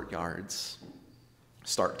 in the courtyards,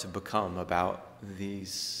 start to become about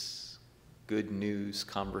these good news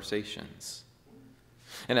conversations.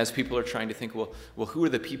 And as people are trying to think, well, who are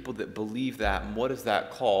the people that believe that, and what is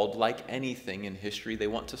that called? Like anything in history, they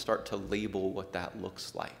want to start to label what that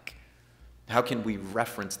looks like. How can we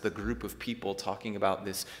reference the group of people talking about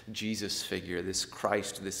this Jesus figure, this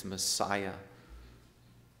Christ, this Messiah?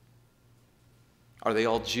 Are they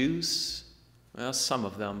all Jews? Well, some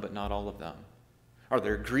of them, but not all of them. Are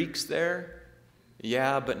there Greeks there?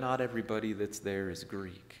 Yeah, but not everybody that's there is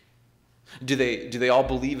Greek. Do they all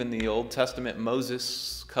believe in the Old Testament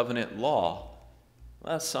Moses covenant law?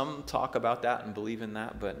 Well, some talk about that and believe in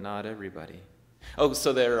that, but not everybody. Oh,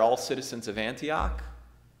 so they're all citizens of Antioch?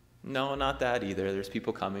 No, not that either. There's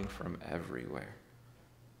people coming from everywhere.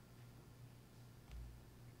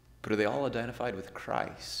 But are they all identified with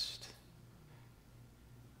Christ?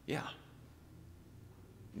 Yeah.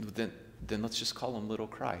 Then let's just call them little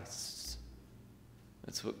Christs.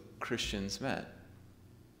 That's what Christians meant.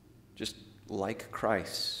 Just like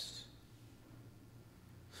Christ.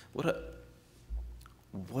 What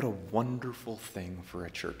a wonderful thing for a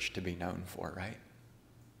church to be known for, right?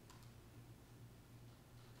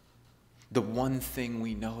 The one thing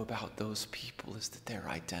we know about those people is that they're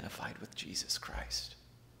identified with Jesus Christ.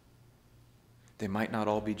 They might not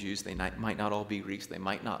all be Jews. They might not all be Greeks. They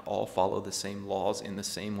might not all follow the same laws in the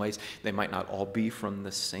same ways. They might not all be from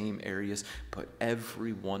the same areas, but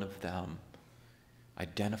every one of them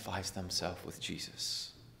identifies themselves with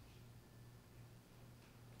Jesus.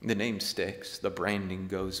 The name sticks. The branding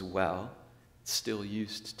goes well. It's still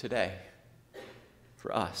used today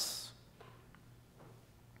for us.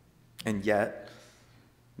 And yet,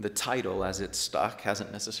 the title as it's stuck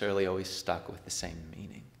hasn't necessarily always stuck with the same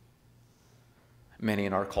meaning. Many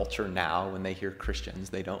in our culture now, when they hear Christians,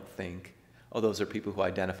 they don't think, oh, those are people who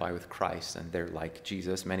identify with Christ and they're like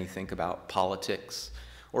Jesus. Many think about politics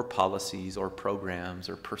or policies or programs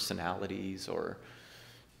or personalities or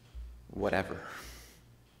whatever.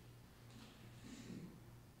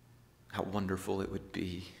 How wonderful it would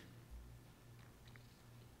be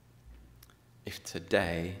if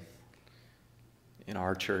today, in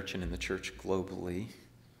our church and in the church globally,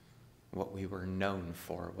 what we were known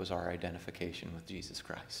for was our identification with Jesus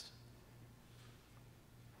Christ.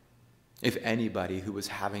 If anybody who was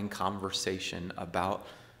having conversation about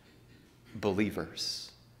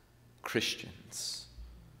believers, Christians,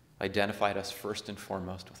 identified us first and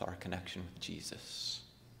foremost with our connection with Jesus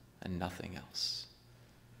and nothing else.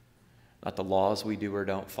 Not the laws we do or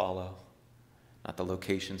don't follow, not the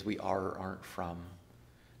locations we are or aren't from,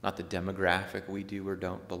 not the demographic we do or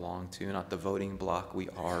don't belong to, not the voting bloc we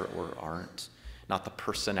are or aren't, not the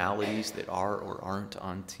personalities that are or aren't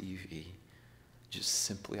on TV, just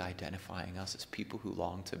simply identifying us as people who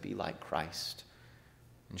long to be like Christ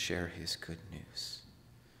and share his good news.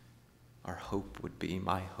 Our hope would be,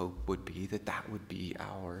 my hope would be, that that would be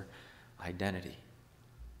our identity.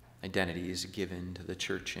 Identity is given to the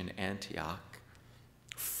church in Antioch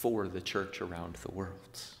for the church around the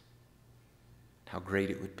world. How great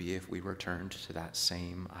it would be if we returned to that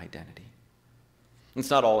same identity. It's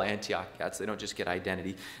not all Antioch gets. They don't just get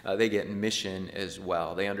identity. They get mission as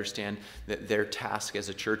well. They understand that their task as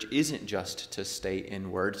a church isn't just to stay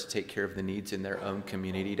inward, to take care of the needs in their own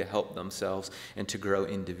community, to help themselves and to grow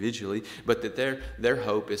individually, but that their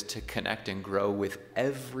hope is to connect and grow with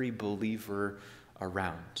every believer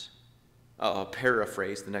around. I'll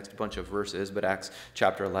paraphrase the next bunch of verses, but Acts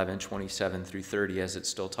chapter 11, 27 through 30, as it's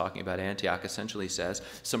still talking about Antioch, essentially says,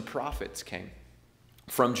 some prophets came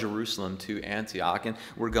from Jerusalem to Antioch, and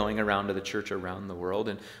we're going around to the church around the world,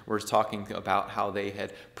 and we're talking about how they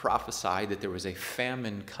had prophesied that there was a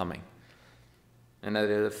famine coming, and that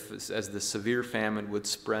as the severe famine would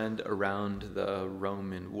spread around the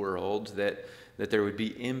Roman world, that there would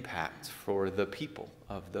be impact for the people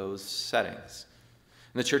of those settings.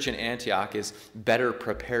 And the church in Antioch is better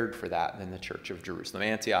prepared for that than the church of Jerusalem.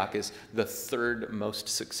 Antioch is the third most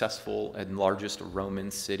successful and largest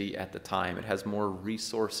Roman city at the time. It has more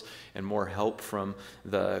resource and more help from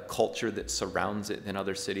the culture that surrounds it than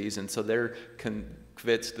other cities. And so they're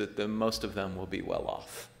convinced that most of them will be well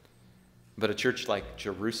off. But a church like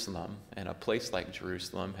Jerusalem and a place like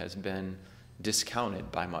Jerusalem has been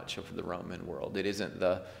discounted by much of the Roman world. It isn't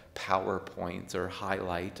the PowerPoint or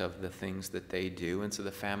highlight of the things that they do, and so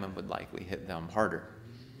the famine would likely hit them harder.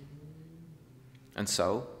 And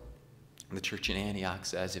so the church in Antioch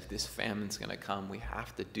says, if this famine's going to come, we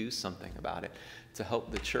have to do something about it to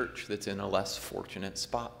help the church that's in a less fortunate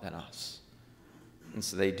spot than us. And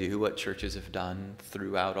so they do what churches have done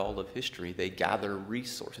throughout all of history. They gather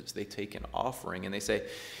resources. They take an offering and they say,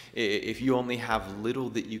 if you only have little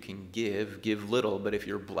that you can give little. But if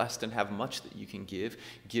you're blessed and have much that you can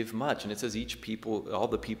give much. And it says all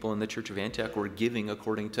the people in the church of Antioch were giving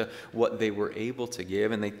according to what they were able to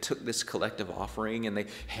give. And they took this collective offering and they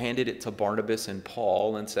handed it to Barnabas and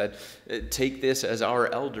Paul and said, take this as our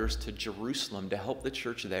elders to Jerusalem to help the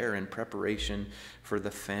church there in preparation for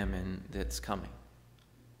the famine that's coming.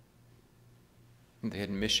 They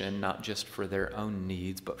had mission not just for their own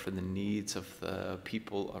needs, but for the needs of the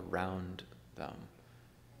people around them,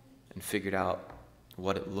 and figured out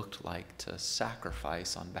what it looked like to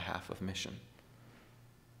sacrifice on behalf of mission.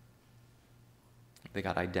 They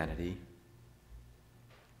got identity.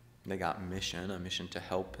 They got mission, a mission to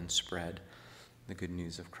help and spread the good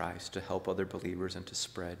news of Christ, to help other believers and to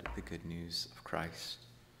spread the good news of Christ.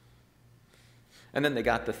 And then they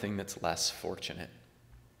got the thing that's less fortunate.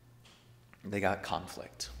 They got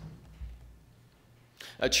conflict.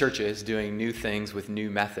 Churches doing new things with new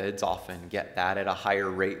methods often get that at a higher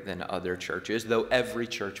rate than other churches, though every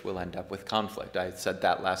church will end up with conflict. I said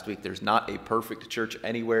that last week. There's not a perfect church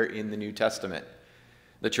anywhere in the New Testament.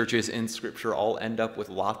 The churches in Scripture all end up with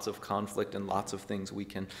lots of conflict and lots of things we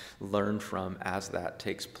can learn from as that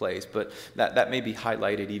takes place. But that may be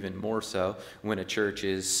highlighted even more so when a church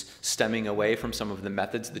is stemming away from some of the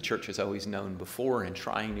methods the church has always known before and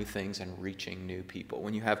trying new things and reaching new people.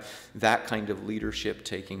 When you have that kind of leadership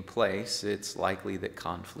taking place, it's likely that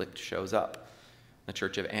conflict shows up. The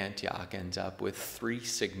church of Antioch ends up with 3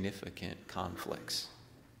 significant conflicts.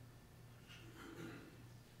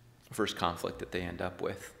 First conflict that they end up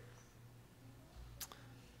with,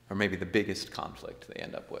 or maybe the biggest conflict they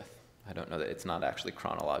end up with. I don't know, that it's not actually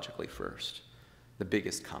chronologically first. The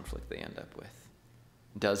biggest conflict they end up with.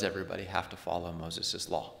 Does everybody have to follow Moses'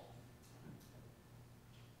 law?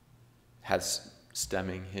 Has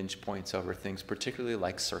stemming hinge points over things particularly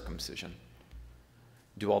like circumcision.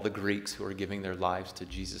 Do all the Greeks who are giving their lives to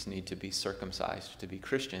Jesus need to be circumcised to be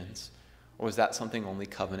Christians? Or is that something only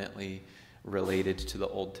covenantally related to the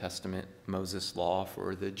Old Testament Moses law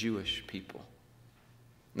for the Jewish people?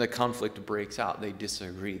 The conflict breaks out. They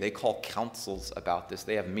disagree. They call councils about this.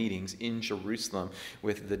 They have meetings in Jerusalem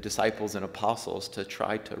with the disciples and apostles to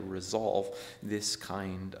try to resolve this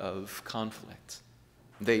kind of conflict.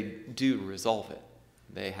 They do resolve it.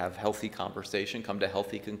 They have healthy conversation, come to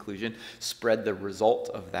healthy conclusion, spread the result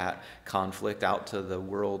of that conflict out to the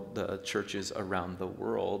world, the churches around the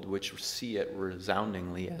world, which see it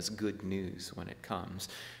resoundingly as good news when it comes.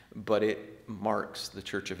 But it marks the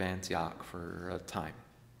church of Antioch for a time.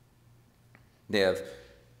 They have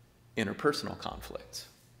interpersonal conflict.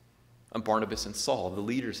 Barnabas and Saul, the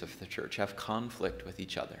leaders of the church, have conflict with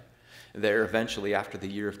each other. They're eventually, after the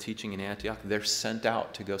year of teaching in Antioch, they're sent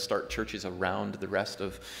out to go start churches around the rest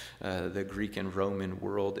of the Greek and Roman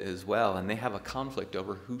world as well. And they have a conflict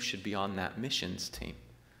over who should be on that missions team.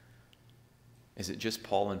 Is it just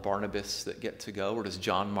Paul and Barnabas that get to go, or does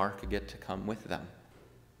John Mark get to come with them?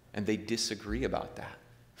 And they disagree about that.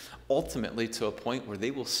 Ultimately, to a point where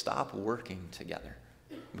they will stop working together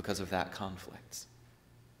because of that conflict.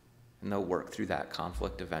 And they'll work through that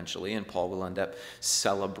conflict eventually, and Paul will end up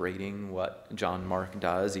celebrating what John Mark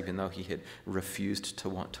does, even though he had refused to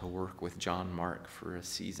want to work with John Mark for a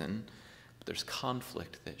season. But there's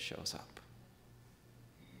conflict that shows up.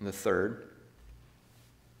 And the third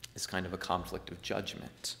is kind of a conflict of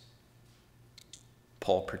judgment.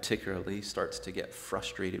 Paul particularly starts to get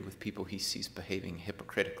frustrated with people he sees behaving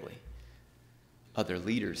hypocritically. Other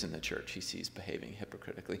leaders in the church he sees behaving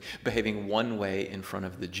hypocritically, behaving one way in front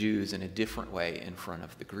of the Jews and a different way in front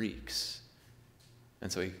of the Greeks.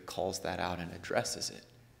 And so he calls that out and addresses it.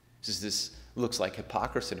 He says, this looks like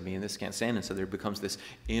hypocrisy to me, and this can't stand. And so there becomes this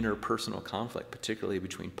interpersonal conflict, particularly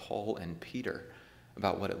between Paul and Peter,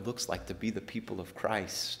 about what it looks like to be the people of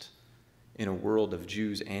Christ in a world of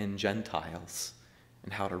Jews and Gentiles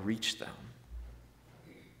and how to reach them.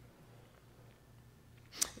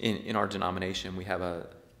 In our denomination, we have a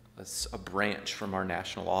branch from our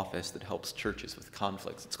national office that helps churches with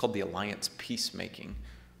conflicts. It's called the Alliance Peacemaking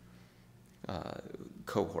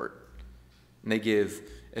Cohort. And they give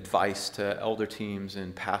advice to elder teams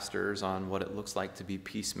and pastors on what it looks like to be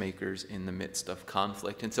peacemakers in the midst of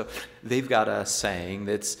conflict. And so they've got a saying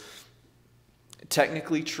that's,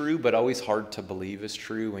 Technically true, but always hard to believe is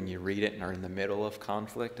true when you read it and are in the middle of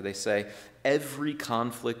conflict. They say every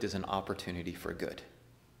conflict is an opportunity for good.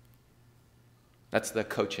 That's the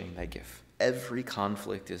coaching they give. Every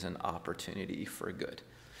conflict is an opportunity for good.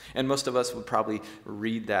 And most of us would probably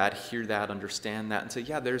read that, hear that, understand that, and say,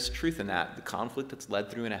 yeah, there's truth in that. The conflict that's led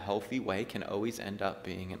through in a healthy way can always end up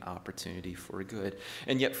being an opportunity for good.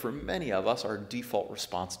 And yet for many of us, our default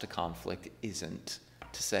response to conflict isn't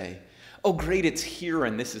to say, oh, great, it's here,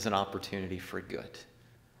 and this is an opportunity for good.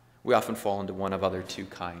 We often fall into one of other two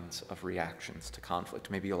kinds of reactions to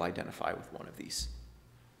conflict. Maybe you'll identify with one of these.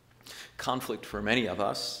 Conflict for many of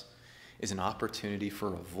us is an opportunity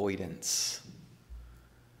for avoidance.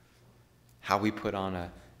 How we put on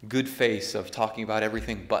a good face of talking about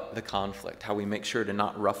everything but the conflict. How we make sure to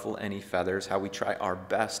not ruffle any feathers. How we try our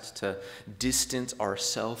best to distance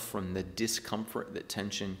ourselves from the discomfort that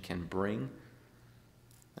tension can bring.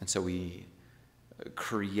 And so we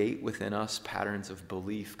create within us patterns of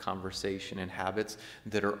belief, conversation, and habits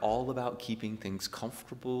that are all about keeping things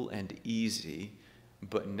comfortable and easy,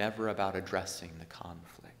 but never about addressing the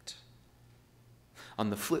conflict. On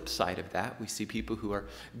the flip side of that, we see people who are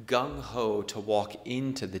gung-ho to walk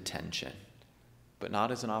into the tension, but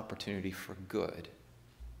not as an opportunity for good,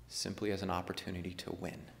 simply as an opportunity to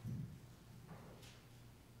win.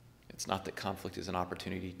 It's not that conflict is an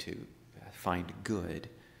opportunity to find good.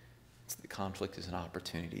 It's that conflict is an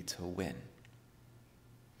opportunity to win.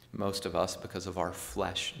 Most of us, because of our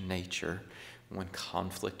flesh nature, when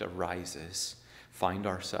conflict arises, find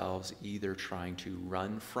ourselves either trying to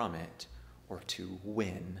run from it or to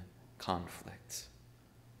win conflict,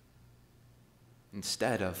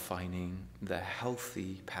 instead of finding the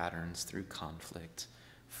healthy patterns through conflict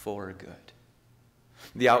for good.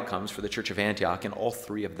 The outcomes for the Church of Antioch in all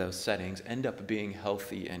three of those settings end up being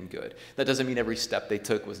healthy and good. That doesn't mean every step they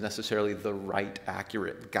took was necessarily the right,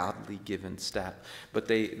 accurate, godly given step, but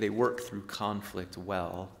they work through conflict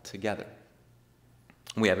well together.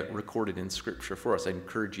 We have it recorded in Scripture for us. I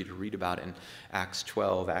encourage you to read about it in Acts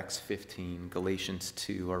 12, Acts 15, Galatians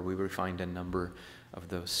 2, or we will find a number of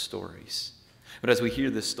those stories. But as we hear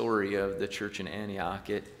the story of the church in Antioch,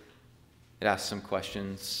 it asks some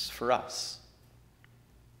questions for us.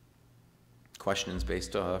 Questions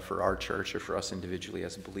based for our church or for us individually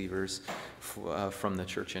as believers from the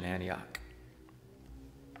church in Antioch.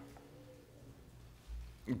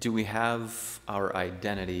 Do we have our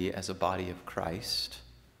identity as a body of Christ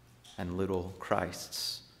and little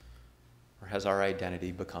Christs? Or has our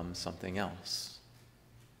identity become something else?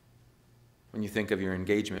 When you think of your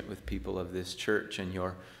engagement with people of this church and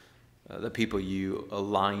the people you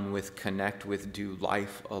align with, connect with, do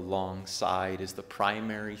life alongside, is the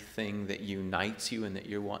primary thing that unites you and that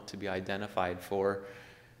you want to be identified for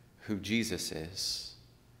who Jesus is?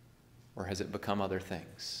 Or has it become other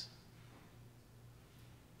things?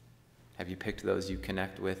 Have you picked those you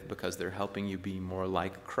connect with because they're helping you be more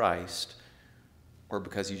like Christ, or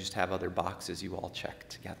because you just have other boxes you all check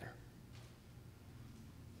together?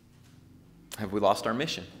 Have we lost our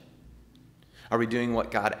mission? Are we doing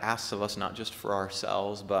what God asks of us, not just for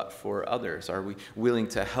ourselves, but for others? Are we willing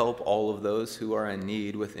to help all of those who are in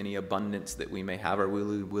need with any abundance that we may have? Are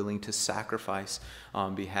we willing to sacrifice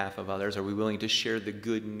on behalf of others? Are we willing to share the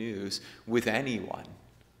good news with anyone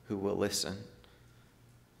who will listen,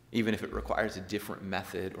 even if it requires a different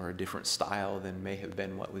method or a different style than may have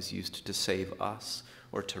been what was used to save us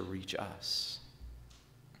or to reach us?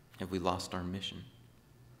 Have we lost our mission?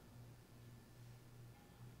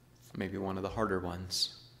 Maybe one of the harder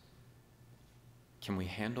ones. Can we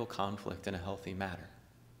handle conflict in a healthy manner?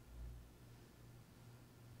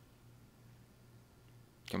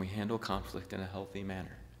 Can we handle conflict in a healthy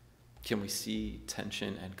manner? Can we see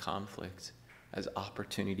tension and conflict as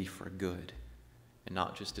opportunity for good and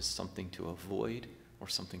not just as something to avoid or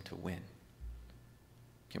something to win?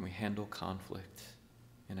 Can we handle conflict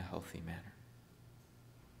in a healthy manner?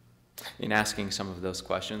 In asking some of those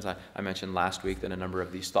questions, I mentioned last week that a number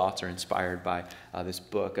of these thoughts are inspired by this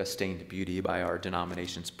book, A Stained Beauty, by our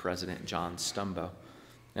denomination's president, John Stumbo.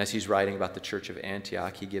 As he's writing about the Church of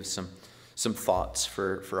Antioch, he gives some thoughts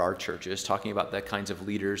for our churches, talking about the kinds of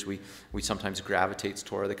leaders we sometimes gravitate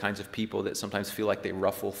toward, the kinds of people that sometimes feel like they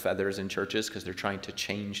ruffle feathers in churches because they're trying to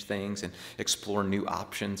change things and explore new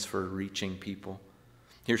options for reaching people.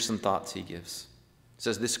 Here's some thoughts he gives. It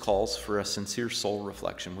says, this calls for a sincere soul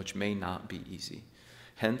reflection, which may not be easy.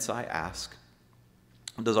 Hence, I ask,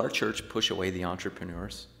 does our church push away the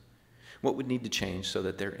entrepreneurs? What would need to change so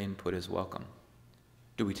that their input is welcome?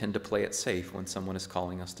 Do we tend to play it safe when someone is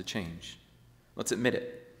calling us to change? Let's admit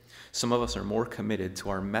it. Some of us are more committed to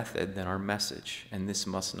our method than our message, and this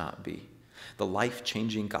must not be. The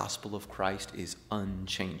life-changing gospel of Christ is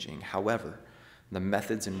unchanging. However, the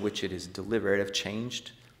methods in which it is delivered have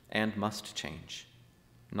changed and must change.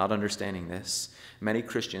 Not understanding this, many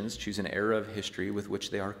Christians choose an era of history with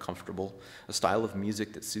which they are comfortable, a style of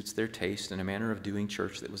music that suits their taste, and a manner of doing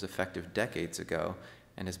church that was effective decades ago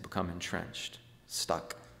and has become entrenched,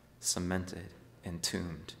 stuck, cemented,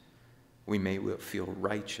 entombed. We may feel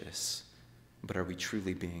righteous, but are we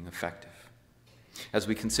truly being effective? As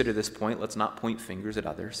we consider this point, let's not point fingers at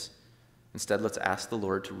others. Instead, let's ask the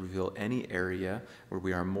Lord to reveal any area where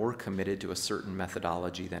we are more committed to a certain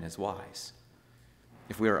methodology than is wise.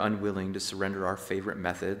 If we are unwilling to surrender our favorite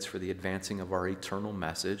methods for the advancing of our eternal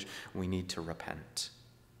message, we need to repent.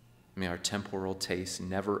 May our temporal tastes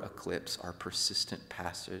never eclipse our persistent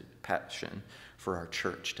passion for our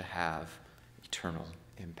church to have eternal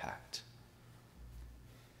impact.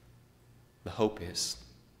 The hope is,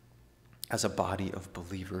 as a body of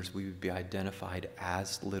believers, we would be identified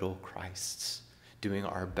as little Christs, doing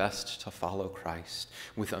our best to follow Christ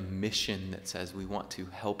with a mission that says we want to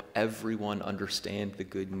help everyone understand the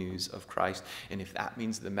good news of Christ. And if that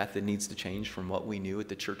means the method needs to change from what we knew at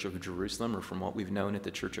the Church of Jerusalem or from what we've known at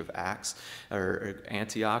the Church of Acts or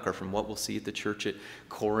Antioch or from what we'll see at the church at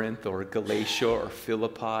Corinth or Galatia or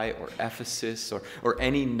Philippi or Ephesus or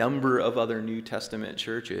any number of other New Testament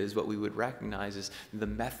churches, what we would recognize is the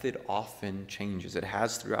method often changes. It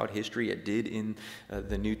has throughout history. It did in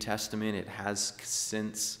the New Testament. It has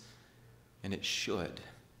since, and it should.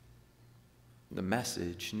 The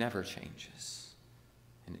message never changes,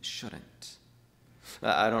 and it shouldn't.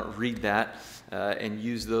 I don't read that and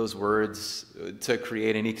use those words to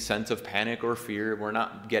create any sense of panic or fear. We're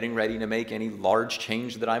not getting ready to make any large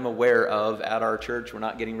change that I'm aware of at our church. We're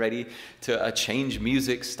not getting ready to change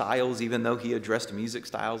music styles, even though he addressed music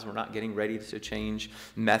styles. We're not getting ready to change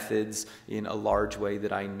methods in a large way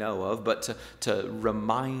that I know of, but to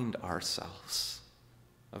remind ourselves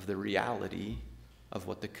of the reality of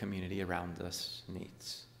what the community around us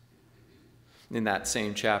needs. In that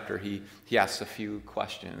same chapter, he asks a few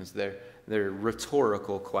questions. They're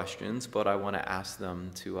rhetorical questions, but I want to ask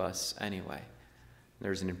them to us anyway.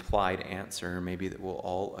 There's an implied answer maybe that we'll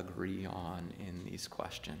all agree on in these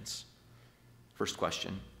questions. First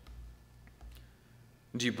question: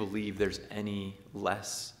 do you believe there's any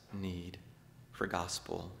less need for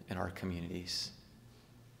gospel in our communities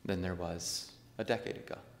than there was a decade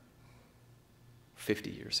ago, 50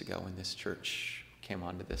 years ago when this church came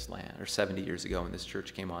onto this land, or 70 years ago when this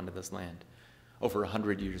church came onto this land, over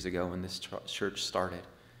 100 years ago when this church started?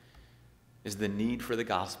 Is the need for the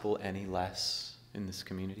gospel any less in this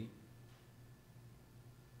community?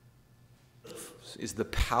 Is the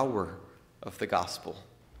power of the gospel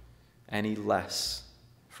any less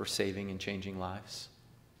for saving and changing lives?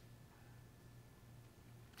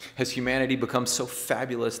 Has humanity become so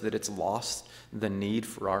fabulous that it's lost the need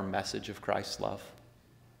for our message of Christ's love?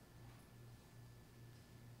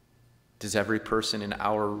 Does every person in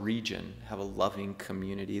our region have a loving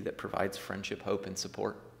community that provides friendship, hope, and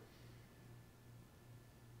support?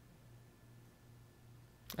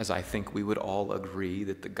 As I think we would all agree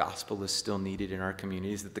that the gospel is still needed in our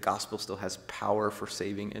communities, that the gospel still has power for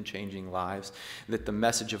saving and changing lives, that the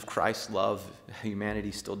message of Christ's love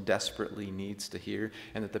humanity still desperately needs to hear,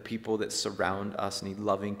 and that the people that surround us need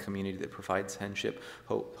loving community that provides friendship,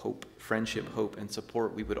 hope, and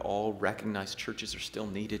support, we would all recognize churches are still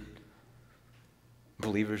needed.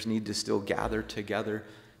 Believers need to still gather together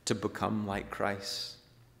to become like Christ.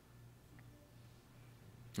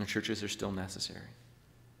 And churches are still necessary.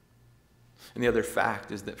 And the other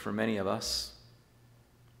fact is that for many of us,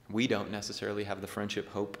 we don't necessarily have the friendship,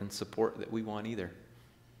 hope, and support that we want either.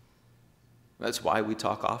 That's why we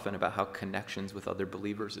talk often about how connections with other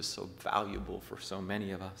believers is so valuable for so many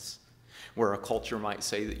of us. Where a culture might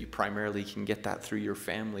say that you primarily can get that through your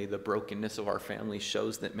family, the brokenness of our family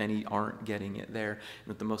shows that many aren't getting it there,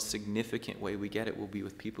 and that the most significant way we get it will be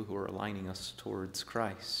with people who are aligning us towards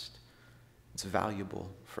Christ. It's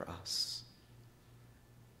valuable for us.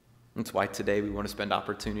 That's why today we want to spend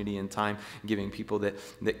opportunity and time giving people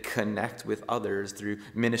that connect with others through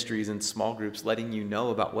ministries and small groups, letting you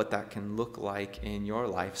know about what that can look like in your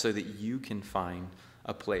life so that you can find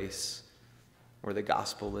a place where the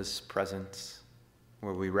gospel is present,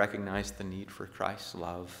 where we recognize the need for Christ's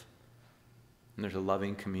love, and there's a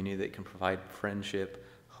loving community that can provide friendship,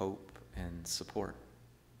 hope, and support.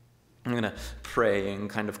 I'm going to pray and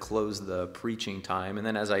kind of close the preaching time. And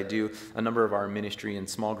then as I do, a number of our ministry and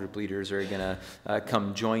small group leaders are going to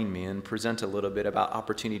come join me and present a little bit about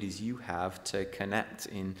opportunities you have to connect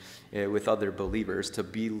with other believers, to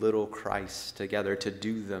be little Christ together, to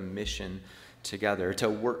do the mission together, to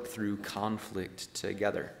work through conflict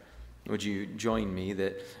together. Would you join me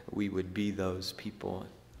that we would be those people?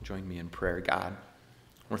 Join me in prayer. God,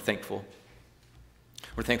 we're thankful.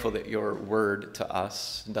 We're thankful that your word to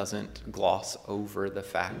us doesn't gloss over the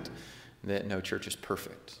fact that no church is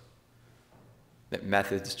perfect, that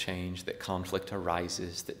methods change, that conflict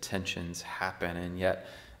arises, that tensions happen, and yet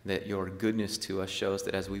that your goodness to us shows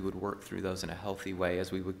that as we would work through those in a healthy way,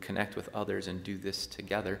 as we would connect with others and do this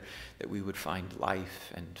together, that we would find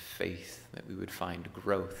life and faith, that we would find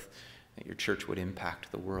growth, that your church would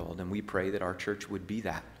impact the world. And we pray that our church would be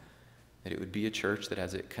that it would be a church that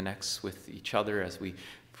as it connects with each other, as we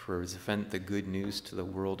present the good news to the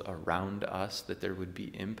world around us, that there would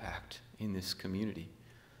be impact in this community.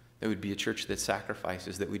 There would be a church that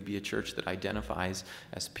sacrifices, that would be a church that identifies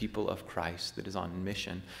as people of Christ, that is on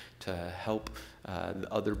mission to help the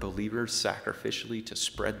other believers sacrificially to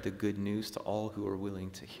spread the good news to all who are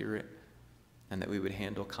willing to hear it, and that we would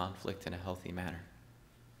handle conflict in a healthy manner.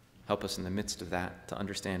 Help us in the midst of that to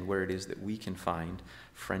understand where it is that we can find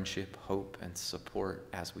friendship, hope, and support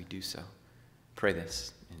as we do so. Pray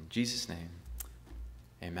this in Jesus' name.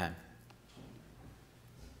 Amen.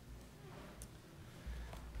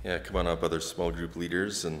 Yeah, come on up, other small group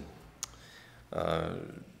leaders. And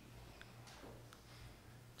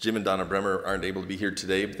Jim and Donna Bremer aren't able to be here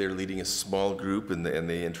today, but they're leading a small group, and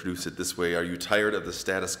they introduce it this way. Are you tired of the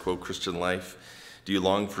status quo Christian life? Do you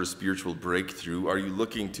long for a spiritual breakthrough? Are you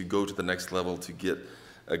looking to go to the next level to get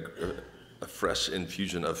a fresh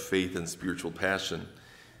infusion of faith and spiritual passion?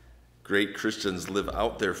 Great Christians live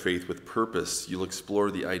out their faith with purpose. You'll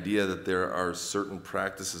explore the idea that there are certain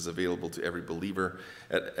practices available to every believer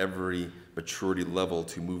at every maturity level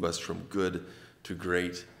to move us from good to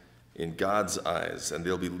great in God's eyes. And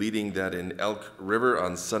they'll be leading that in Elk River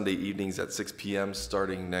on Sunday evenings at 6 p.m.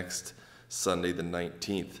 starting next Sunday the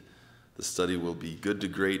 19th. The study will be Good to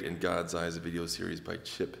Great in God's Eyes, a video series by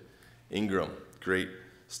Chip Ingram. Great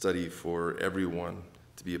study for everyone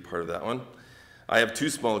to be a part of that one. I have two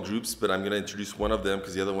small groups, but I'm going to introduce one of them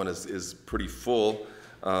because the other one is pretty full.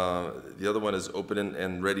 The other one is open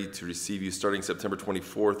and ready to receive you starting September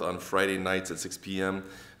 24th on Friday nights at 6 p.m.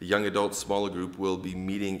 The young adult smaller group will be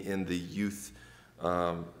meeting in the youth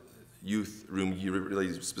room,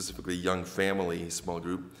 really specifically young family small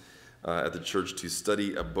group at the church to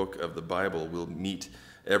study a book of the Bible. We'll meet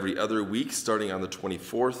every other week starting on the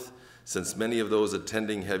 24th. Since many of those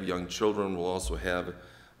attending have young children, we'll also have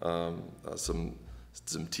some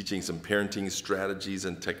teaching, some parenting strategies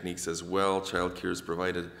and techniques as well. Childcare is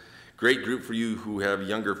provided. Great group for you who have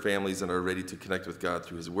younger families and are ready to connect with God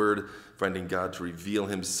through his word, finding God to reveal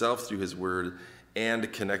himself through his word,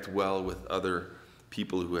 and connect well with other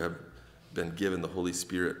people who have been given the Holy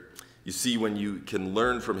Spirit. You see, when you can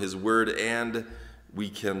learn from his word and we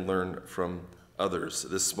can learn from others,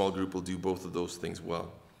 this small group will do both of those things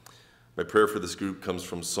well. My prayer for this group comes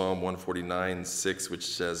from Psalm 149:6, which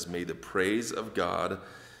says, "May the praise of God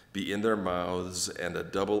be in their mouths and a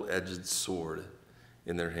double-edged sword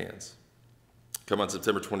in their hands." Come on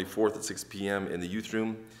September 24th at 6 p.m. in the youth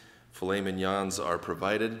room. Filet mignons are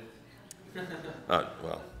provided.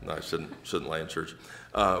 Well, no, I shouldn't lie in church.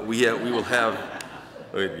 We will have,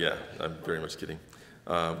 yeah, I'm very much kidding.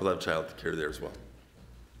 We'll have child care there as well.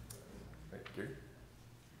 Right, Gary?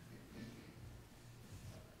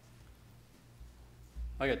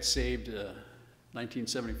 I got saved in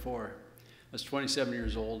 1974. I was 27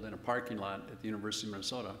 years old in a parking lot at the University of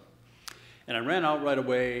Minnesota. And I ran out right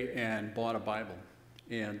away and bought a Bible.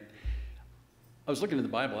 And I was looking at the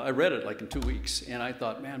Bible. I read it like in 2 weeks. And I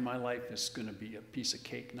thought, man, my life is going to be a piece of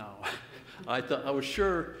cake now. I was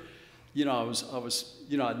sure,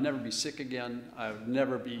 I'd never be sick again. I would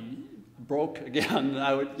never be broke again.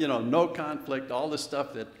 I would, no conflict, all this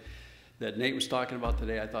stuff that Nate was talking about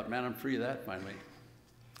today. I thought, man, I'm free of that finally.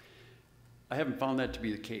 I haven't found that to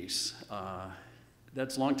be the case.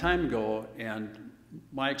 That's a long time ago, and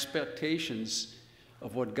my expectations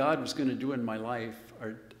of what God was going to do in my life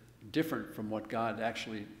are different from what God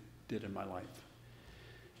actually did in my life.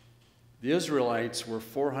 The Israelites were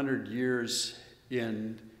 400 years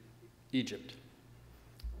in Egypt.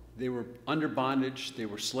 They were under bondage, they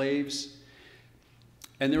were slaves,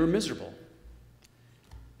 and they were miserable.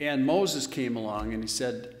 And Moses came along and he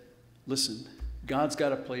said, listen, God's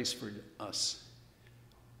got a place for us,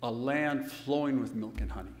 a land flowing with milk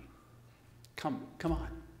and honey. Come on,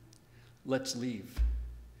 let's leave.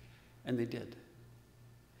 And they did.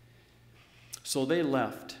 So they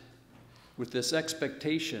left with this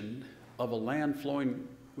expectation of a land flowing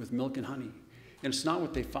with milk and honey. And it's not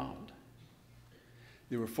what they found.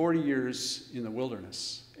 They were 40 years in the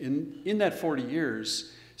wilderness. In that 40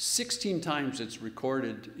 years, 16 times it's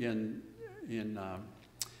recorded in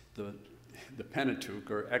the Pentateuch,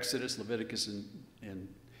 or Exodus, Leviticus, and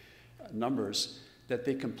Numbers, that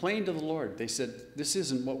they complained to the Lord. They said, this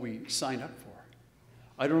isn't what we signed up for.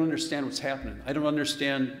 I don't understand what's happening. I don't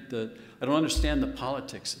understand the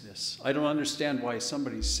politics of this. I don't understand why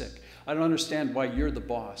somebody's sick. I don't understand why you're the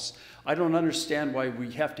boss. I don't understand why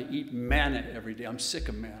we have to eat manna every day. I'm sick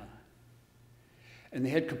of manna. And they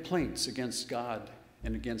had complaints against God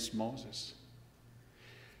and against Moses.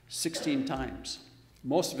 16 times.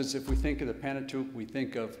 Most of us, if we think of the Pentateuch, we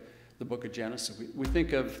think of the book of Genesis. We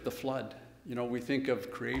think of the flood. We think of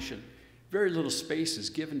creation. Very little space is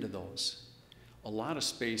given to those. A lot of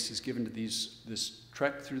space is given to this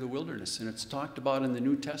trek through the wilderness, and it's talked about in the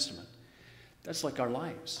New Testament. That's like our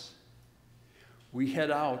lives. We head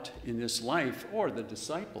out in this life, or the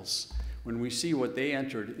disciples, when we see what they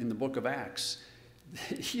entered in the book of Acts.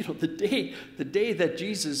 The day that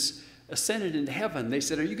Jesus ascended into heaven, they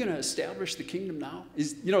said, are you going to establish the kingdom now?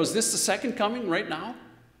 Is this the second coming right now?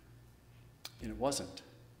 And it wasn't.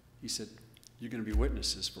 He said, you're going to be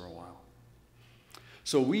witnesses for a while.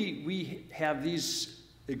 So we have these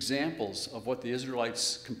examples of what the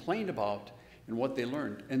Israelites complained about and what they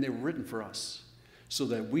learned, and they were written for us so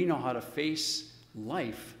that we know how to face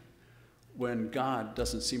life when God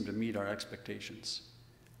doesn't seem to meet our expectations.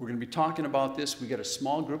 We're going to be talking about this. We got a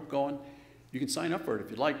small group going. You can sign up for it if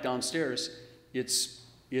you'd like downstairs. It's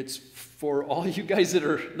for all you guys that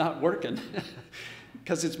are not working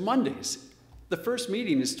because it's Mondays. The first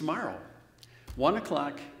meeting is tomorrow, 1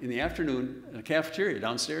 o'clock in the afternoon in a cafeteria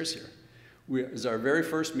downstairs here. It's our very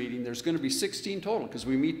first meeting. There's going to be 16 total because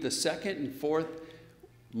we meet the second and fourth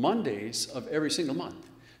Mondays of every single month.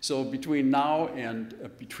 So between now and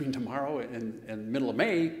between tomorrow and middle of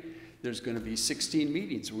May, there's going to be 16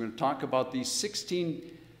 meetings. We're going to talk about these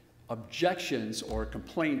 16 objections or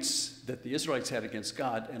complaints that the Israelites had against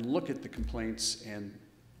God and look at the complaints and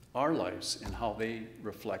our lives and how they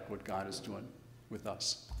reflect what God is doing with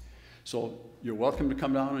us. So you're welcome to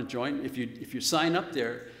come down and join. If you sign up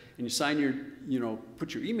there and you sign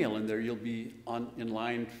put your email in there, you'll be in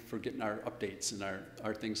line for getting our updates and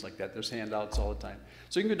our things like that. There's handouts all the time.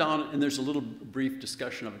 So you can go down and there's a little brief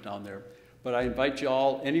discussion of it down there. But I invite you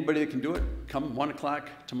all, anybody that can do it, come 1 o'clock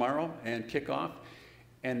tomorrow and kick off.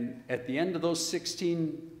 And at the end of those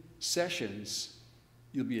 16 sessions,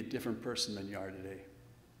 you'll be a different person than you are today.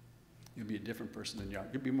 You'll be a different person than you are.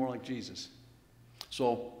 You'll be more like Jesus.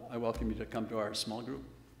 So I welcome you to come to our small group.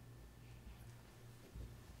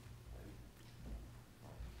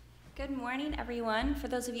 Good morning, everyone. For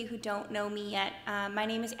those of you who don't know me yet, my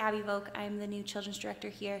name is Abby Volk. I'm the new children's director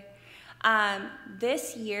here.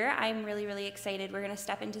 This year, I'm really, really excited. We're going to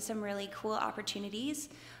step into some really cool opportunities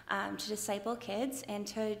to disciple kids and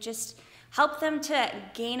to just help them to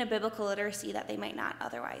gain a biblical literacy that they might not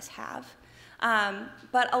otherwise have.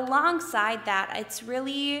 But alongside that, it's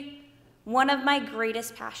really one of my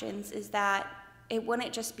greatest passions is that it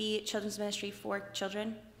wouldn't just be children's ministry for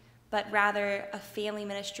children, but rather a family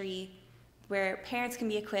ministry where parents can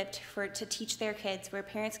be equipped to teach their kids, where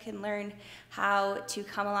parents can learn how to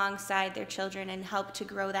come alongside their children and help to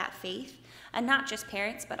grow that faith. And not just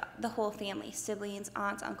parents, but the whole family, siblings,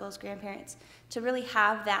 aunts, uncles, grandparents, to really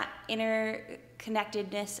have that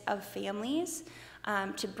interconnectedness of families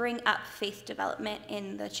to bring up faith development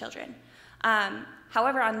in the children.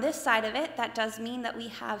 However, on this side of it, that does mean that we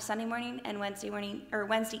have Sunday morning and Wednesday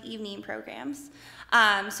evening programs.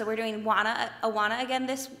 So we're doing Awana again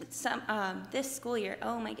this school year.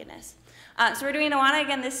 Oh my goodness. So we're doing Awana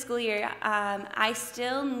again this school year. I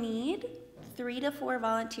still need 3 to 4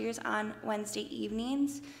 volunteers on Wednesday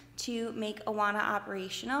evenings to make Awana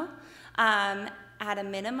operational at a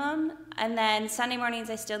minimum. And then Sunday mornings,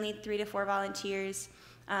 I still need 3 to 4 volunteers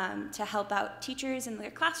to help out teachers in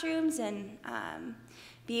their classrooms and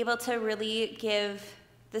be able to really give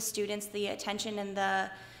the students the attention and the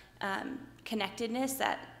connectedness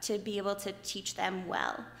to be able to teach them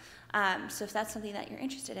well. So if that's something that you're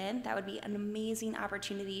interested in, that would be an amazing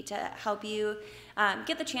opportunity to help you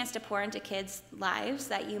get the chance to pour into kids' lives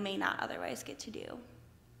that you may not otherwise get to do.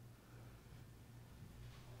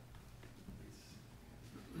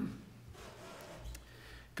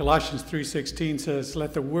 Colossians 3:16 says,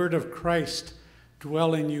 "Let the word of Christ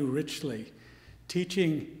dwell in you richly,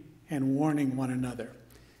 teaching and warning one another."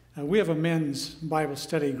 We have a men's Bible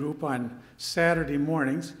study group on Saturday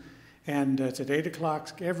mornings, and it's at 8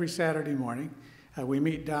 o'clock every Saturday morning. We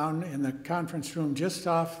meet down in the conference room just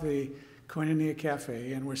off the Koinonia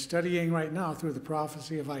Cafe, and we're studying right now through the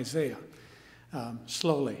prophecy of Isaiah,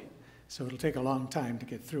 slowly. So it'll take a long time to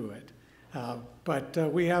get through it.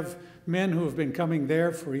 But we have men who have been coming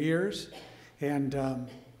there for years, and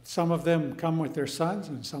some of them come with their sons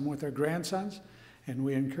and some with their grandsons, and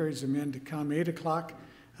we encourage the men to come 8 o'clock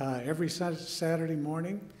every Saturday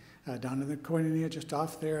morning down in the Koinonia, just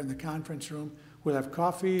off there in the conference room. We'll have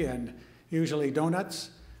coffee and usually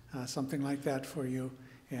donuts, something like that for you.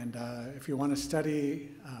 And if you want to study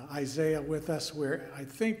Isaiah with us, we're, I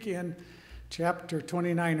think, in chapter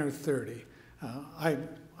 29 or 30.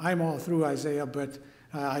 I'm all through Isaiah, but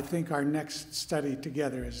I think our next study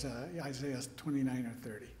together is Isaiah 29 or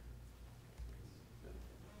 30.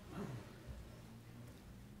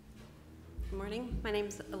 Good morning. My name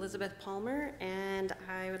is Elizabeth Palmer, and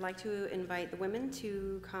I would like to invite the women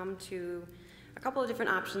to come to a couple of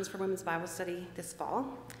different options for Women's Bible Study this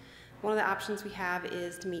fall. One of the options we have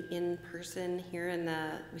is to meet in person here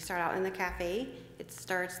we start out in the cafe. It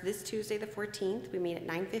starts this Tuesday the 14th. We meet at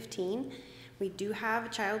 9:15. We do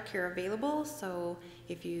have childcare available, so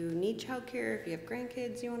if you need childcare, if you have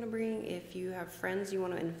grandkids you want to bring, if you have friends you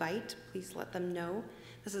want to invite, please let them know.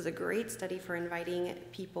 This is a great study for inviting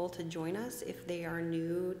people to join us if they are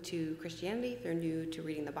new to Christianity, if they're new to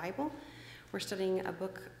reading the Bible. We're studying a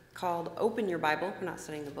book called Open Your Bible. We're not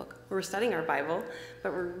studying the book. We're studying our Bible,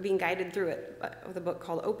 but we're being guided through it with a book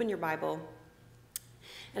called Open Your Bible.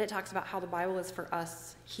 And it talks about how the Bible is for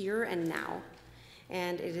us here and now.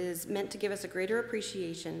 And it is meant to give us a greater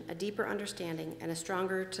appreciation, a deeper understanding, and a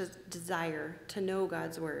stronger desire to know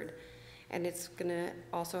God's Word. And it's going to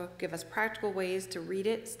also give us practical ways to read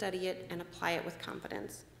it, study it, and apply it with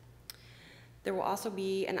confidence. There will also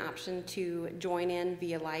be an option to join in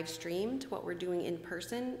via live stream to what we're doing in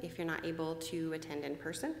person if you're not able to attend in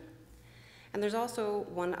person. And there's also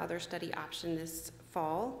one other study option this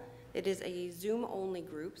fall. It is a Zoom-only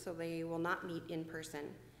group, so they will not meet in person.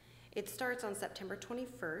 It starts on September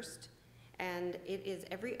 21st, and it is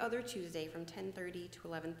every other Tuesday from 10:30 to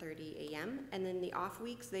 11:30 a.m. And then the off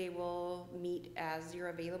weeks, they will meet as you're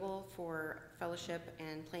available for fellowship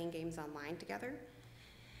and playing games online together.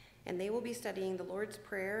 And they will be studying the Lord's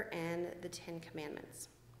Prayer and the 10 Commandments.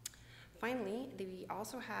 Finally, we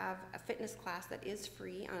also have a fitness class that is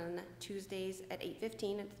free on Tuesdays at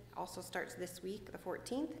 8:15. It also starts this week, the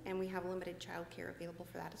 14th, and we have limited childcare available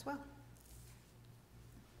for that as well.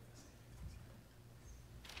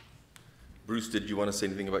 Bruce, did you want to say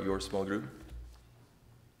anything about your small group?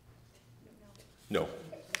 No.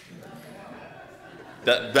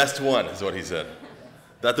 That best one is what he said.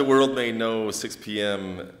 That the world may know, 6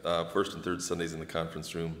 p.m., first and third Sundays in the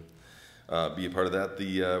conference room. Be a part of that.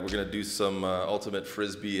 We're going to do some ultimate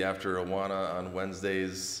frisbee after Awana on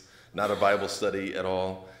Wednesdays. Not a Bible study at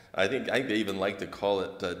all. I think they even like to call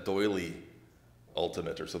it doily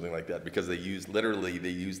ultimate or something like that, because they use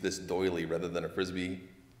this doily rather than a frisbee.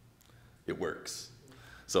 It works.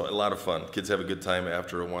 So a lot of fun. Kids have a good time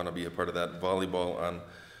after Awana. Be a part of that. Volleyball on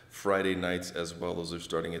Friday nights as well. Those are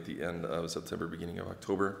starting at the end of September, beginning of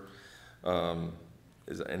October.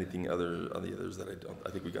 Is there anything other on the others that I don't?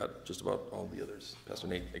 I think we got just about all the others, Pastor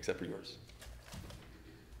Nate, except for yours.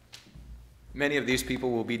 Many of these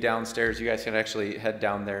people will be downstairs. You guys can actually head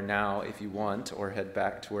down there now if you want, or head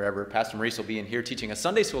back to wherever. Pastor Maurice will be in here teaching a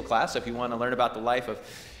Sunday school class. So if you want to learn about the life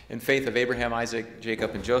and faith of Abraham, Isaac,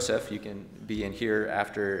 Jacob, and Joseph, you can be in here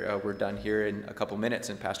after we're done here in a couple minutes,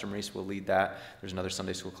 and Pastor Maurice will lead that. There's another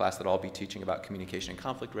Sunday school class that I'll be teaching about communication and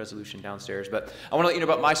conflict resolution downstairs. But I want to let you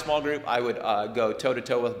know about my small group. I would go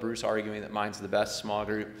toe-to-toe with Bruce, arguing that mine's the best small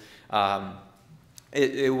group.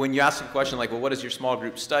 When you ask a question like, well, what does your small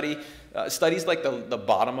group study? Study's like the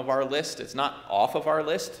bottom of our list. It's not off of our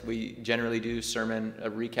list. We generally do sermon, a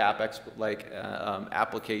recap,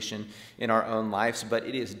 application in our own lives, but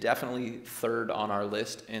it is definitely third on our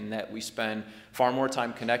list in that we spend far more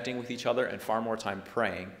time connecting with each other and far more time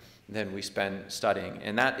praying than we spend studying.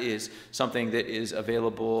 And that is something that is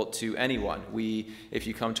available to anyone. If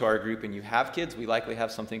you come to our group and you have kids, we likely have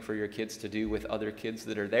something for your kids to do with other kids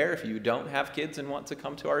that are there. If you don't have kids and want to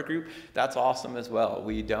come to our group, that's awesome as well.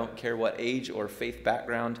 We don't care what age or faith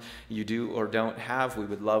background you do or don't have. We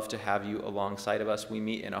would love to have you alongside of us. We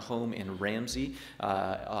meet in a home in Ramsey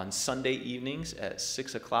on Sunday evenings at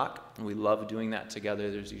 6 o'clock. We love doing that together.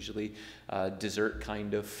 There's usually dessert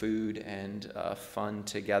kind of food and fun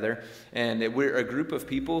together. And we're a group of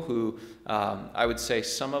people who, I would say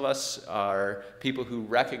some of us are people who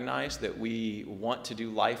recognize that we want to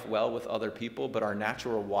do life well with other people, but our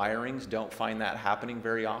natural wirings don't find that happening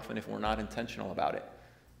very often if we're not intentional about it.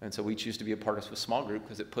 And so we choose to be a part of a small group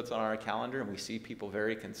because it puts on our calendar and we see people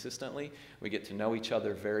very consistently. We get to know each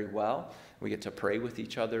other very well. We get to pray with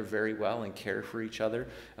each other very well and care for each other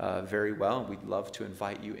very well. We'd love to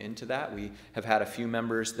invite you into that. We have had a few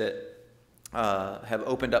members that have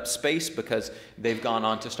opened up space because they've gone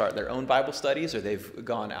on to start their own Bible studies, or they've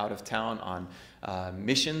gone out of town on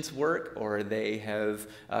missions work, or they have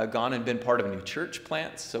gone and been part of a new church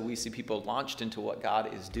plant. So we see people launched into what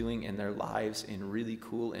God is doing in their lives in really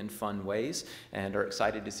cool and fun ways, and are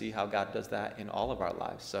excited to see how God does that in all of our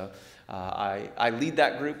lives. So I lead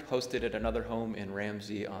that group, hosted at another home in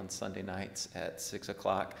Ramsey on Sunday nights at 6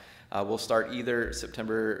 o'clock. We'll start either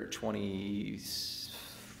September 20th,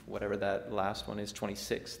 whatever that last one is,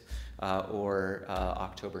 26th, or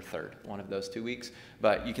October 3rd, one of those 2 weeks.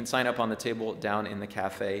 But you can sign up on the table down in the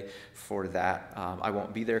cafe for that. I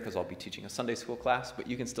won't be there because I'll be teaching a Sunday school class, but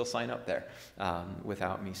you can still sign up there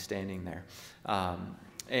without me standing there.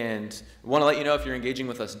 And I want to let you know, if you're engaging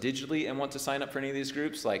with us digitally and want to sign up for any of these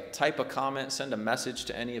groups, like type a comment, send a message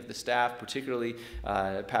to any of the staff. Particularly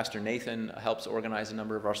Pastor Nathan helps organize a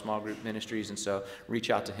number of our small group ministries, and so reach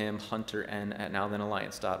out to him,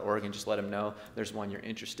 huntern@nowthenalliance.org, and just let him know there's one you're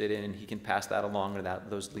interested in, and he can pass that along, or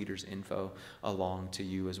those leaders' info along to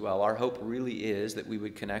you as well. Our hope really is that we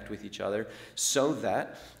would connect with each other so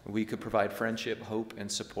that we could provide friendship, hope, and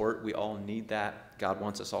support. We all need that. God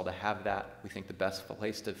wants us all to have that. We think the best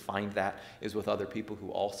place to find that is with other people who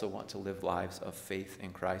also want to live lives of faith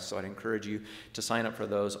in Christ. So I'd encourage you to sign up for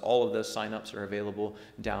those. All of those sign-ups are available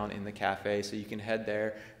down in the cafe, so you can head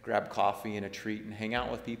there, grab coffee and a treat, and hang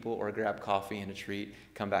out with people, or grab coffee and a treat,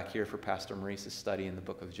 come back here for Pastor Maurice's study in the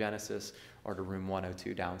book of Genesis, or to room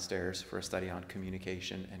 102 downstairs for a study on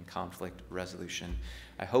communication and conflict resolution.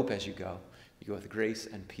 I hope as you go with grace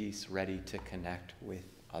and peace, ready to connect with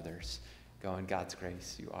others. Go in God's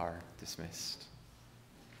grace. You are dismissed.